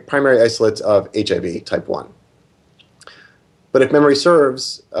Primary Isolates of HIV Type 1. But if memory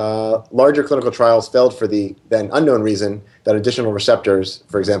serves, larger clinical trials failed for the then unknown reason that additional receptors,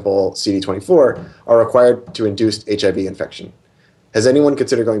 for example CD24, are required to induce HIV infection. Has anyone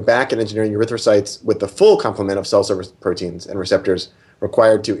considered going back and engineering erythrocytes with the full complement of cell surface proteins and receptors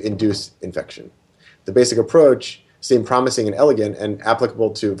required to induce infection? The basic approach seemed promising and elegant and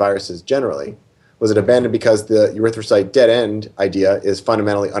applicable to viruses generally. Was it abandoned because the erythrocyte dead end idea is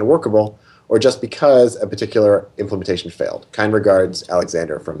fundamentally unworkable, or just because a particular implementation failed? Kind regards,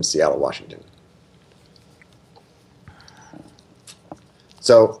 Alexander from Seattle, Washington.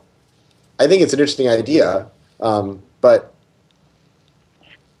 So I think it's an interesting idea, but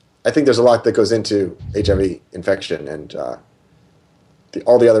I think there's a lot that goes into HIV infection and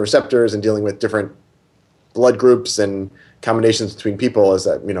all the other receptors and dealing with different blood groups and combinations between people is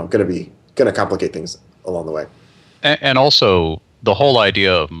going to complicate things along the way. And also, the whole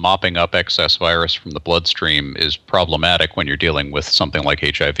idea of mopping up excess virus from the bloodstream is problematic when you're dealing with something like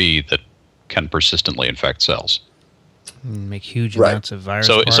HIV that can persistently infect cells. Make huge amounts of virus.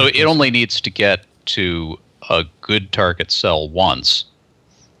 So it only needs to get to a good target cell once,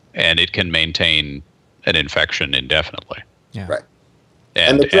 and it can maintain an infection indefinitely. Yeah. Right.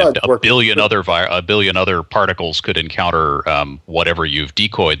 And a billion other particles could encounter whatever you've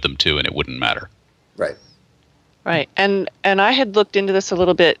decoyed them to, and it wouldn't matter. Right. Right. And I had looked into this a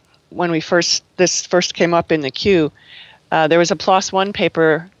little bit when this first came up in the queue. There was a PLOS One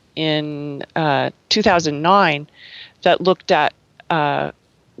paper in 2009 that looked at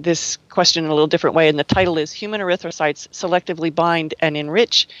this question in a little different way, and the title is Human Erythrocytes Selectively Bind and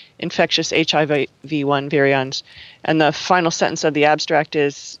Enrich Infectious HIV-1 Virions. And the final sentence of the abstract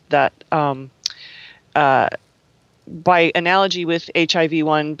is that by analogy with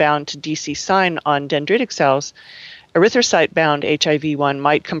HIV-1 bound to DC sign on dendritic cells, erythrocyte-bound HIV-1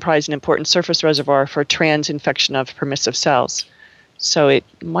 might comprise an important surface reservoir for trans-infection of permissive cells. So it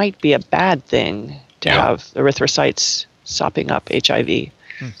might be a bad thing to have erythrocytes sopping up HIV.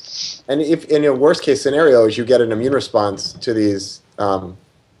 And if in a worst case scenario, you get an immune response to these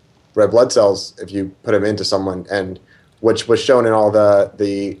red blood cells if you put them into someone, and which was shown in all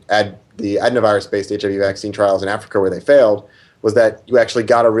the adenovirus-based HIV vaccine trials in Africa where they failed, was that you actually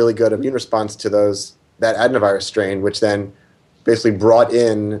got a really good immune response to that adenovirus strain, which then basically brought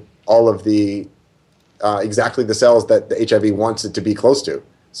in all of the exactly the cells that the HIV wants it to be close to.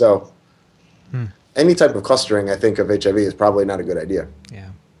 So any type of clustering, I think, of HIV is probably not a good idea. Yeah.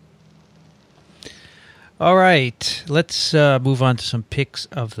 All right. Let's move on to some picks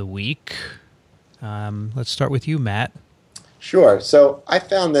of the week. Let's start with you, Matt. Sure. So I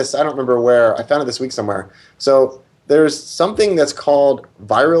found this, I don't remember where, I found it this week somewhere. So there's something that's called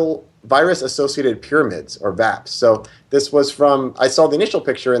virus-associated pyramids, or VAPs. So this was from, I saw the initial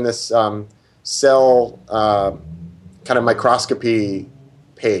picture in this cell kind of microscopy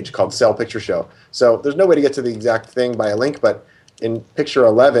page called Cell Picture Show. So there's no way to get to the exact thing by a link, but in picture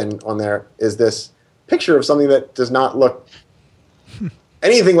 11 on there is this picture of something that does not look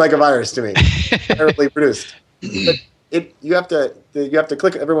anything like a virus to me, terribly produced. But you have to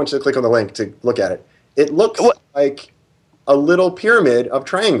click. Everyone should click on the link to look at it. It looks like a little pyramid of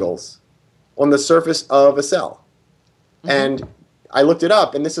triangles on the surface of a cell. And I looked it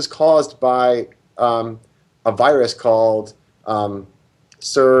up, and this is caused by a virus called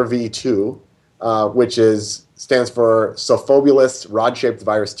SARS-CoV-2, which stands for Sulfobulus rod-shaped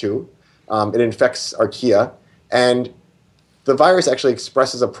virus 2. It infects archaea, and the virus actually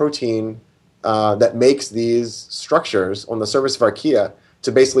expresses a protein that makes these structures on the surface of archaea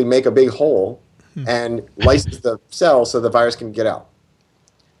to basically make a big hole and lyses the cell so the virus can get out.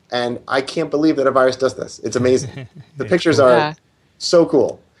 And I can't believe that a virus does this. It's amazing. The pictures are so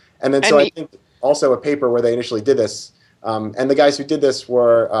cool. And then I think also a paper where they initially did this, and the guys who did this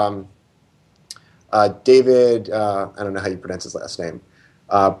were David, I don't know how you pronounce his last name,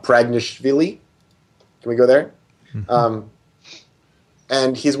 Pragnishvili. Can we go there?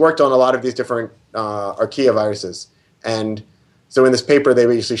 And he's worked on a lot of these different archaea viruses. And so in this paper, they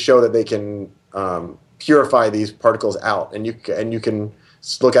basically show that they can purify these particles out, and you can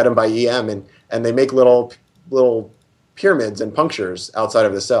look at them by EM, and they make little pyramids and punctures outside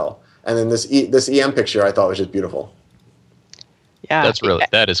of the cell. And then this EM picture I thought was just beautiful. Yeah,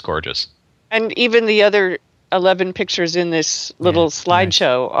 that is gorgeous. And even the other 11 pictures in this little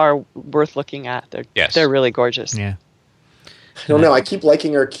slideshow are worth looking at. They're really gorgeous. Yeah. I don't know. I keep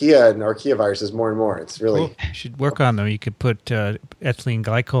liking archaea and archaea viruses more and more. It's really... Cool. You should work on them. You could put ethylene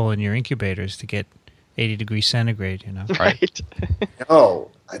glycol in your incubators to get 80 degrees centigrade, you know. Right. Oh,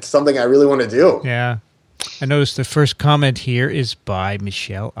 it's something I really want to do. Yeah. I noticed the first comment here is by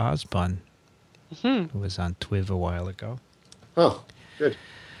Michelle Osbon, who was on TWiV a while ago. Oh, good.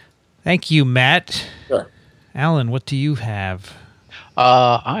 Thank you, Matt. Sure. Alan, what do you have?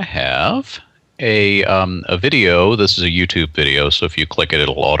 I have a video. This is a YouTube video, so if you click it,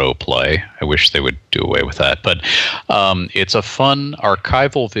 it'll autoplay. I wish they would do away with that. But it's a fun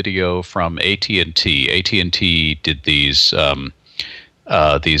archival video from AT&T. AT&T did these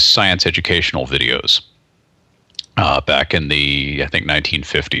science educational videos back in the, I think,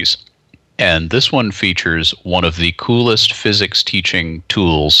 1950s. And this one features one of the coolest physics teaching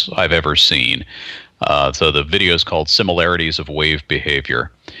tools I've ever seen. So the video is called Similarities of Wave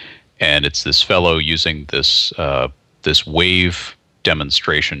Behavior. And it's this fellow using this wave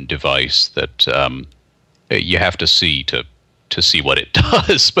demonstration device that you have to see to see what it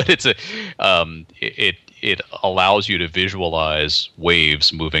does. But it's it allows you to visualize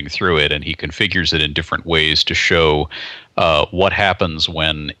waves moving through it, and he configures it in different ways to show what happens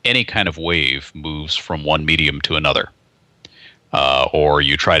when any kind of wave moves from one medium to another. Or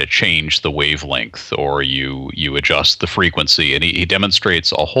you try to change the wavelength, or you adjust the frequency. And he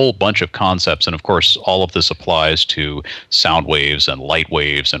demonstrates a whole bunch of concepts. And of course, all of this applies to sound waves and light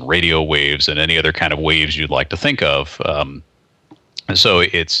waves and radio waves and any other kind of waves you'd like to think of. So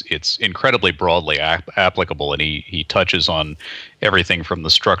it's incredibly broadly applicable, and he touches on everything from the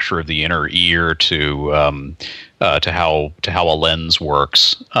structure of the inner ear to how a lens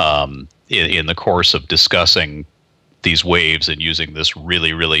works in the course of discussing these waves and using this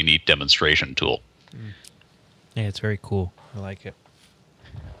really, really neat demonstration tool. Yeah, it's very cool. I like it.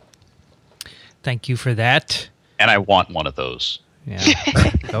 Thank you for that. And I want one of those. Yeah,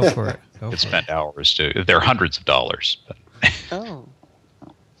 go for it. Could spend hours to. They're hundreds of dollars. But. Oh.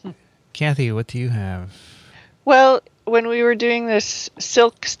 Kathy, what do you have? Well, when we were doing this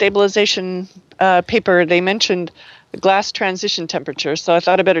silk stabilization paper, they mentioned the glass transition temperature, so I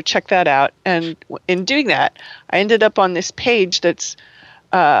thought I better check that out. And in doing that, I ended up on this page that's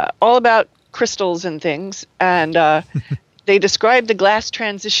all about crystals and things, and they describe the glass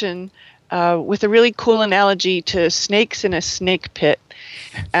transition with a really cool analogy to snakes in a snake pit.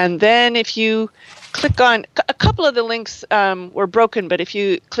 And then if you click on, a couple of the links were broken, but if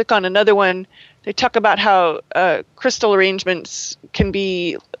you click on another one, they talk about how crystal arrangements can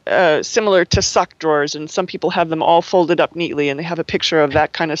be similar to sock drawers, and some people have them all folded up neatly, and they have a picture of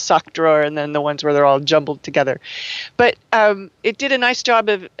that kind of sock drawer, and then the ones where they're all jumbled together. But it did a nice job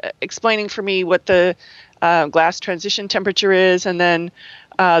of explaining for me what the glass transition temperature is, and then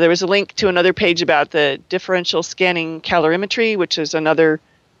there was a link to another page about the differential scanning calorimetry, which is another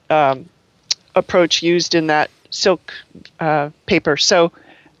approach used in that silk paper. So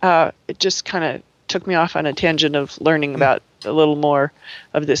it just kind of took me off on a tangent of learning about a little more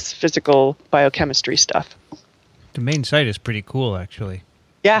of this physical biochemistry stuff. The main site is pretty cool, actually.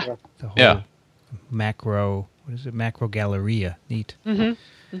 Yeah. The whole macro, what is it? Macro Galleria. Neat.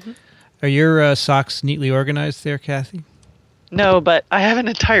 Mm-hmm. Mm-hmm. Are your socks neatly organized there, Kathy? No, but I have an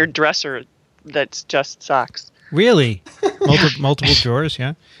entire dresser that's just socks. Really? Multiple drawers,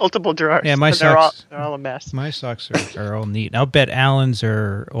 yeah? Multiple drawers. Yeah, my socks. They're all a mess. My socks are all neat. I'll bet Alan's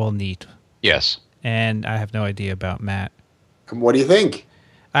are all neat. Yes. And I have no idea about Matt. What do you think?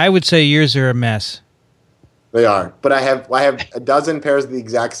 I would say yours are a mess. They are, but I have a dozen pairs of the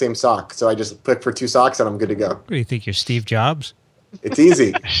exact same sock, so I just pick for 2 socks and I'm good to go. What do you think, you're Steve Jobs? It's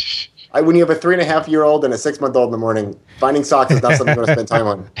easy. When you have a 3.5-year-old and a 6-month-old in the morning, finding socks is not something I'm going to spend time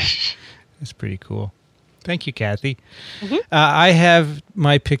on. That's pretty cool. Thank you, Kathy. Mm-hmm. I have,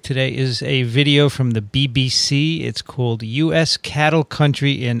 my pick today is a video from the BBC. It's called U.S. Cattle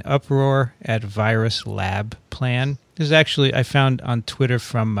Country in Uproar at Virus Lab Plan. This is actually, I found on Twitter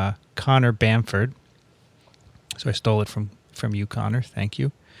from Connor Bamford. So I stole it from you, Connor. Thank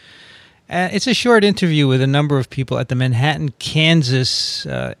you. It's a short interview with a number of people at the Manhattan, Kansas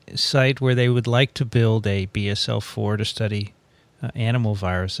site where they would like to build a BSL-4 to study animal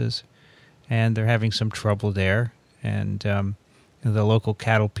viruses. And they're having some trouble there. And the local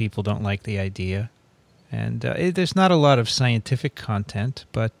cattle people don't like the idea. And there's not a lot of scientific content,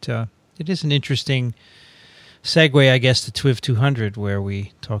 but it is an interesting segue, I guess, to TWiV 200, where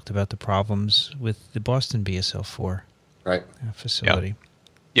we talked about the problems with the Boston BSL-4 facility.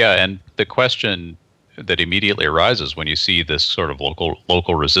 Yeah, and the question that immediately arises when you see this sort of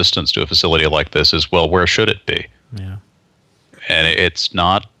local resistance to a facility like this is, well, where should it be? Yeah. And it's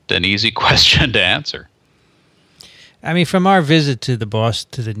not an easy question to answer. I mean, from our visit to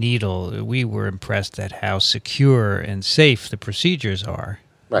the Needle, we were impressed at how secure and safe the procedures are.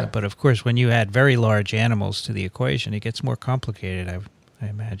 Right. But of course, when you add very large animals to the equation, it gets more complicated, I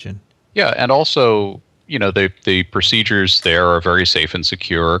imagine. Yeah, and also, you know, the procedures there are very safe and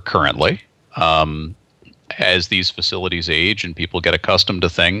secure currently. As these facilities age and people get accustomed to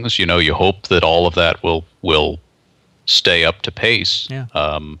things, you know, you hope that all of that will stay up to pace. Yeah.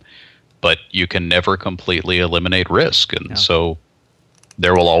 But you can never completely eliminate risk, and so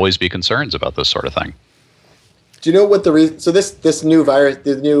there will always be concerns about this sort of thing. Do you know what the reason? So this new virus,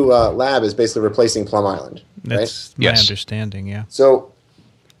 the new lab is basically replacing Plum Island, right? That's my understanding. Yeah. So,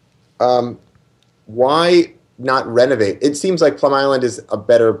 why not renovate? It seems like Plum Island is a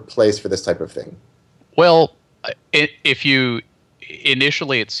better place for this type of thing. Well,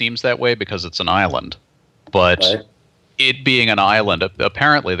 initially it seems that way because it's an island, but it being an island,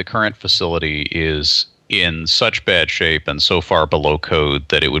 apparently the current facility is in such bad shape and so far below code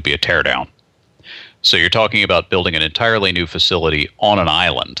that it would be a teardown. So you're talking about building an entirely new facility on an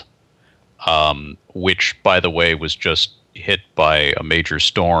island, which, by the way, was just hit by a major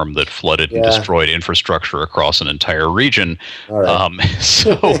storm that flooded and destroyed infrastructure across an entire region.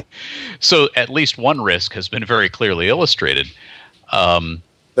 So at least one risk has been very clearly illustrated.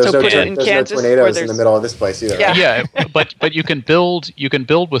 There's no tornadoes in the middle of this place either. Yeah, but you can build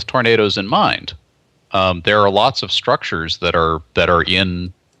with tornadoes in mind. There are lots of structures that are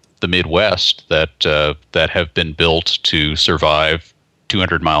in the Midwest that have been built to survive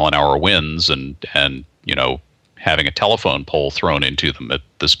 200-mile-an-hour winds and you know, having a telephone pole thrown into them at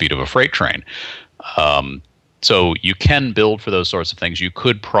the speed of a freight train. So you can build for those sorts of things. You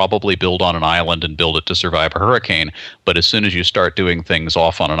could probably build on an island and build it to survive a hurricane, but as soon as you start doing things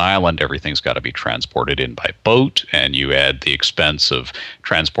off on an island, everything's got to be transported in by boat, and you add the expense of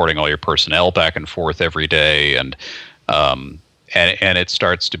transporting all your personnel back and forth every day, and it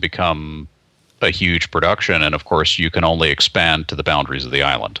starts to become a huge production. And of course, you can only expand to the boundaries of the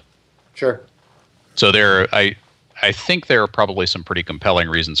island. Sure. So I think there are probably some pretty compelling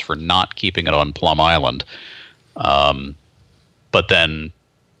reasons for not keeping it on Plum Island. But then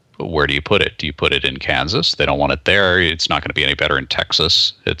where do you put it? Do you put it in Kansas? They don't want it there. It's not going to be any better in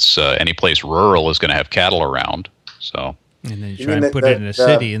Texas. It's any place rural is going to have cattle around. So. And then you try and put it in a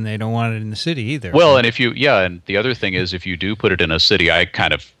city, and they don't want it in the city either. Well, and and the other thing is, if you do put it in a city, I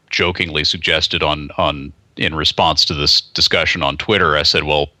kind of jokingly suggested in response to this discussion on Twitter, I said,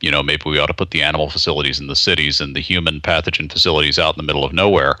 well, maybe we ought to put the animal facilities in the cities and the human pathogen facilities out in the middle of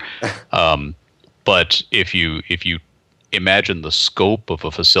nowhere. But if you imagine the scope of a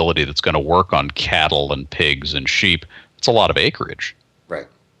facility that's going to work on cattle and pigs and sheep, it's a lot of acreage. Right.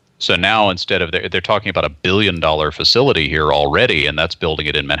 So now instead of they're talking about $1 billion facility here already, and that's building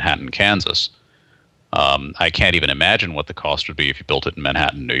it in Manhattan, Kansas. I can't even imagine what the cost would be if you built it in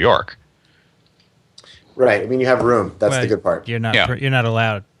Manhattan, New York. Right. I mean, you have room. That's the good part. You're not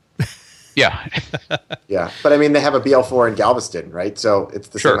allowed. Yeah. Yeah. But I mean, they have a BL4 in Galveston, right? So it's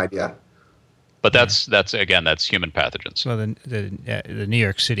the same idea. But that's human pathogens. Well, the New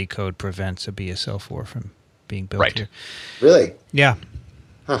York City code prevents a BSL-4 from being built here. Really? Yeah.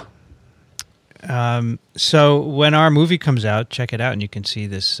 Huh. So when our movie comes out, check it out, and you can see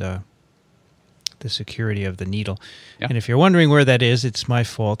this the security of the needle. Yeah. And if you're wondering where that is, it's my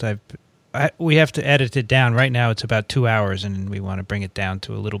fault. We have to edit it down. Right now it's about 2 hours, and we want to bring it down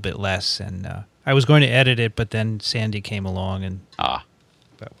to a little bit less. And I was going to edit it, but then Sandy came along, and but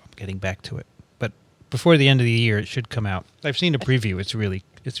I'm getting back to it. But before the end of the year, it should come out. I've seen a preview. It's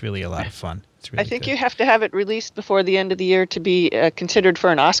really a lot of fun. It's really I think good. you have to have it released before the end of the year to be considered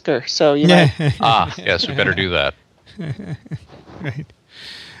for an Oscar. So you know. Yes, we better do that. Right.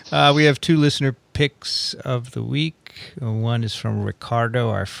 We have 2 listener picks of the week. One is from Ricardo,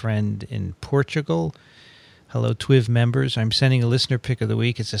 our friend in Portugal. Hello, TWiV members. I'm sending a listener pick of the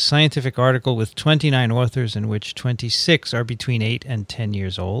week. It's a scientific article with 29 authors, in which 26 are between 8 and 10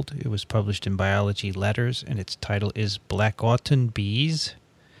 years old. It was published in Biology Letters, and its title is Black Autumn Bees.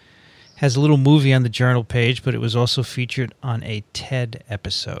 Has a little movie on the journal page, but it was also featured on a TED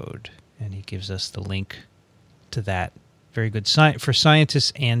episode. And he gives us the link to that. Very good for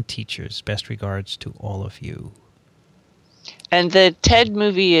scientists and teachers. Best regards to all of you. And the TED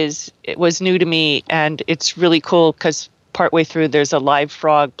movie was new to me, and it's really cool because partway through there's a live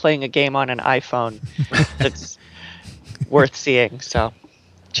frog playing a game on an iPhone that's worth seeing. So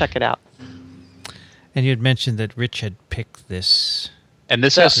check it out. And you had mentioned that Rich had picked this. And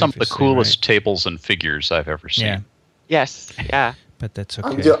this has some of the coolest tables and figures I've ever seen. Yeah. Yes. Yeah. But that's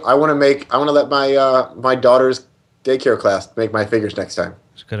okay. I want to let my daughter's daycare class make my figures next time.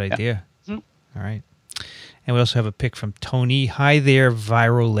 It's a good idea. Yeah. All right. And we also have a pick from Tony. Hi there,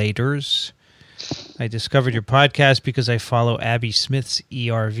 Virolators. I discovered your podcast because I follow Abby Smith's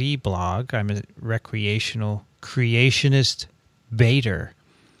ERV blog. I'm a recreational creationist baiter.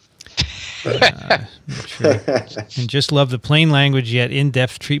 Sure. And just love the plain language yet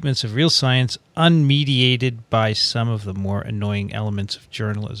in-depth treatments of real science, unmediated by some of the more annoying elements of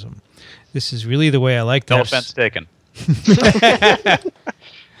journalism. This is really the way I like to No offense taken.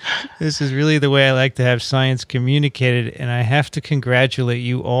 This is really the way I like to have science communicated, and I have to congratulate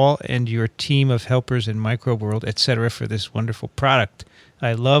you all and your team of helpers in Microbe World, etc., for this wonderful product.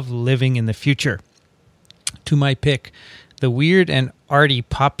 I love living in the future. To my pick, the weird and arty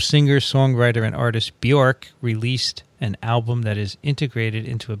pop singer, songwriter, and artist Bjork released an album that is integrated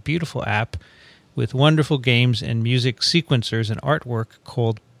into a beautiful app with wonderful games and music sequencers and artwork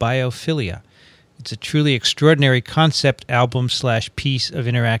called Biophilia. It's a truly extraordinary concept album / piece of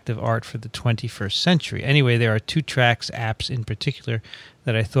interactive art for the 21st century. Anyway, there are 2 tracks, apps in particular,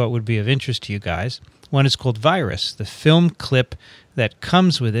 that I thought would be of interest to you guys. One is called Virus. The film clip that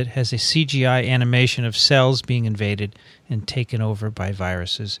comes with it has a CGI animation of cells being invaded and taken over by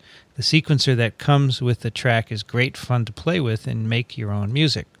viruses. The sequencer that comes with the track is great fun to play with and make your own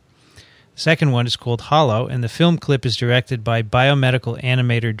music. The second one is called Hollow, and the film clip is directed by biomedical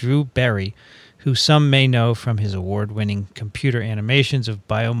animator Drew Berry, who some may know from his award-winning computer animations of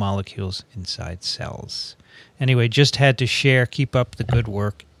biomolecules inside cells. Anyway, just had to share. Keep up the good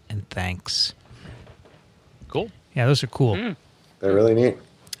work, and thanks. Cool. Yeah, those are cool. They're really neat.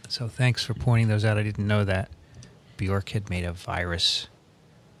 So thanks for pointing those out. I didn't know that Bjork had made a virus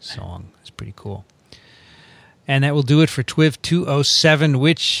song. That's pretty cool. And that will do it for TWiV 207,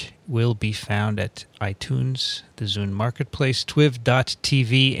 which will be found at iTunes, the Zune Marketplace,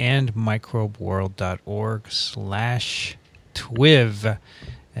 twiv.tv, and microbeworld.org/TWiV.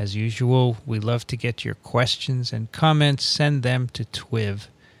 As usual, we love to get your questions and comments. Send them to TWiV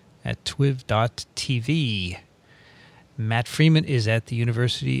at twiv.tv. Matt Frieman is at the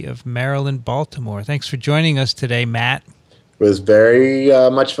University of Maryland, Baltimore. Thanks for joining us today, Matt. It was very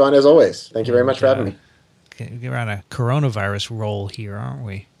much fun, as always. Thank you very much for having me. We're on a coronavirus roll here, aren't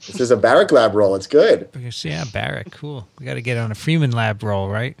we? This is a Barrack Lab roll. It's good. Yeah, Barrack. Cool. We got to get on a Frieman Lab roll,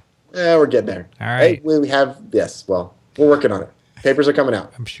 right? Yeah, we're getting there. All right. Hey, we have, yes, well, we're working on it. Papers are coming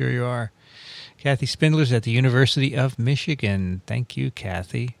out. I'm sure you are. Kathy Spindler's at the University of Michigan. Thank you,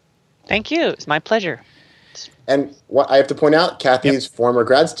 Kathy. Thank you. It's my pleasure. And what I have to point out, Kathy's former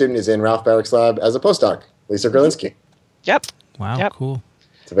grad student is in Ralph Barrack's lab as a postdoc, Lisa Gerlinski. Yep. Wow, Yep. Cool.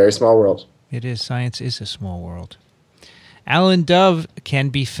 It's a very small world. It is. Science is a small world. Alan Dove can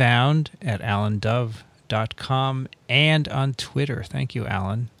be found at alandove.com and on Twitter. Thank you,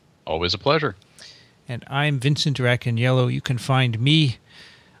 Alan. Always a pleasure. And I'm Vincent Racaniello. You can find me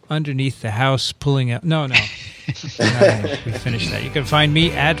underneath the house pulling out... No. We finished that. You can find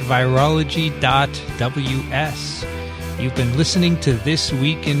me at virology.ws. You've been listening to This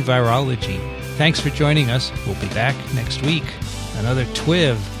Week in Virology. Thanks for joining us. We'll be back next week. Another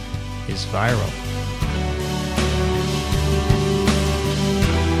TWiV is viral.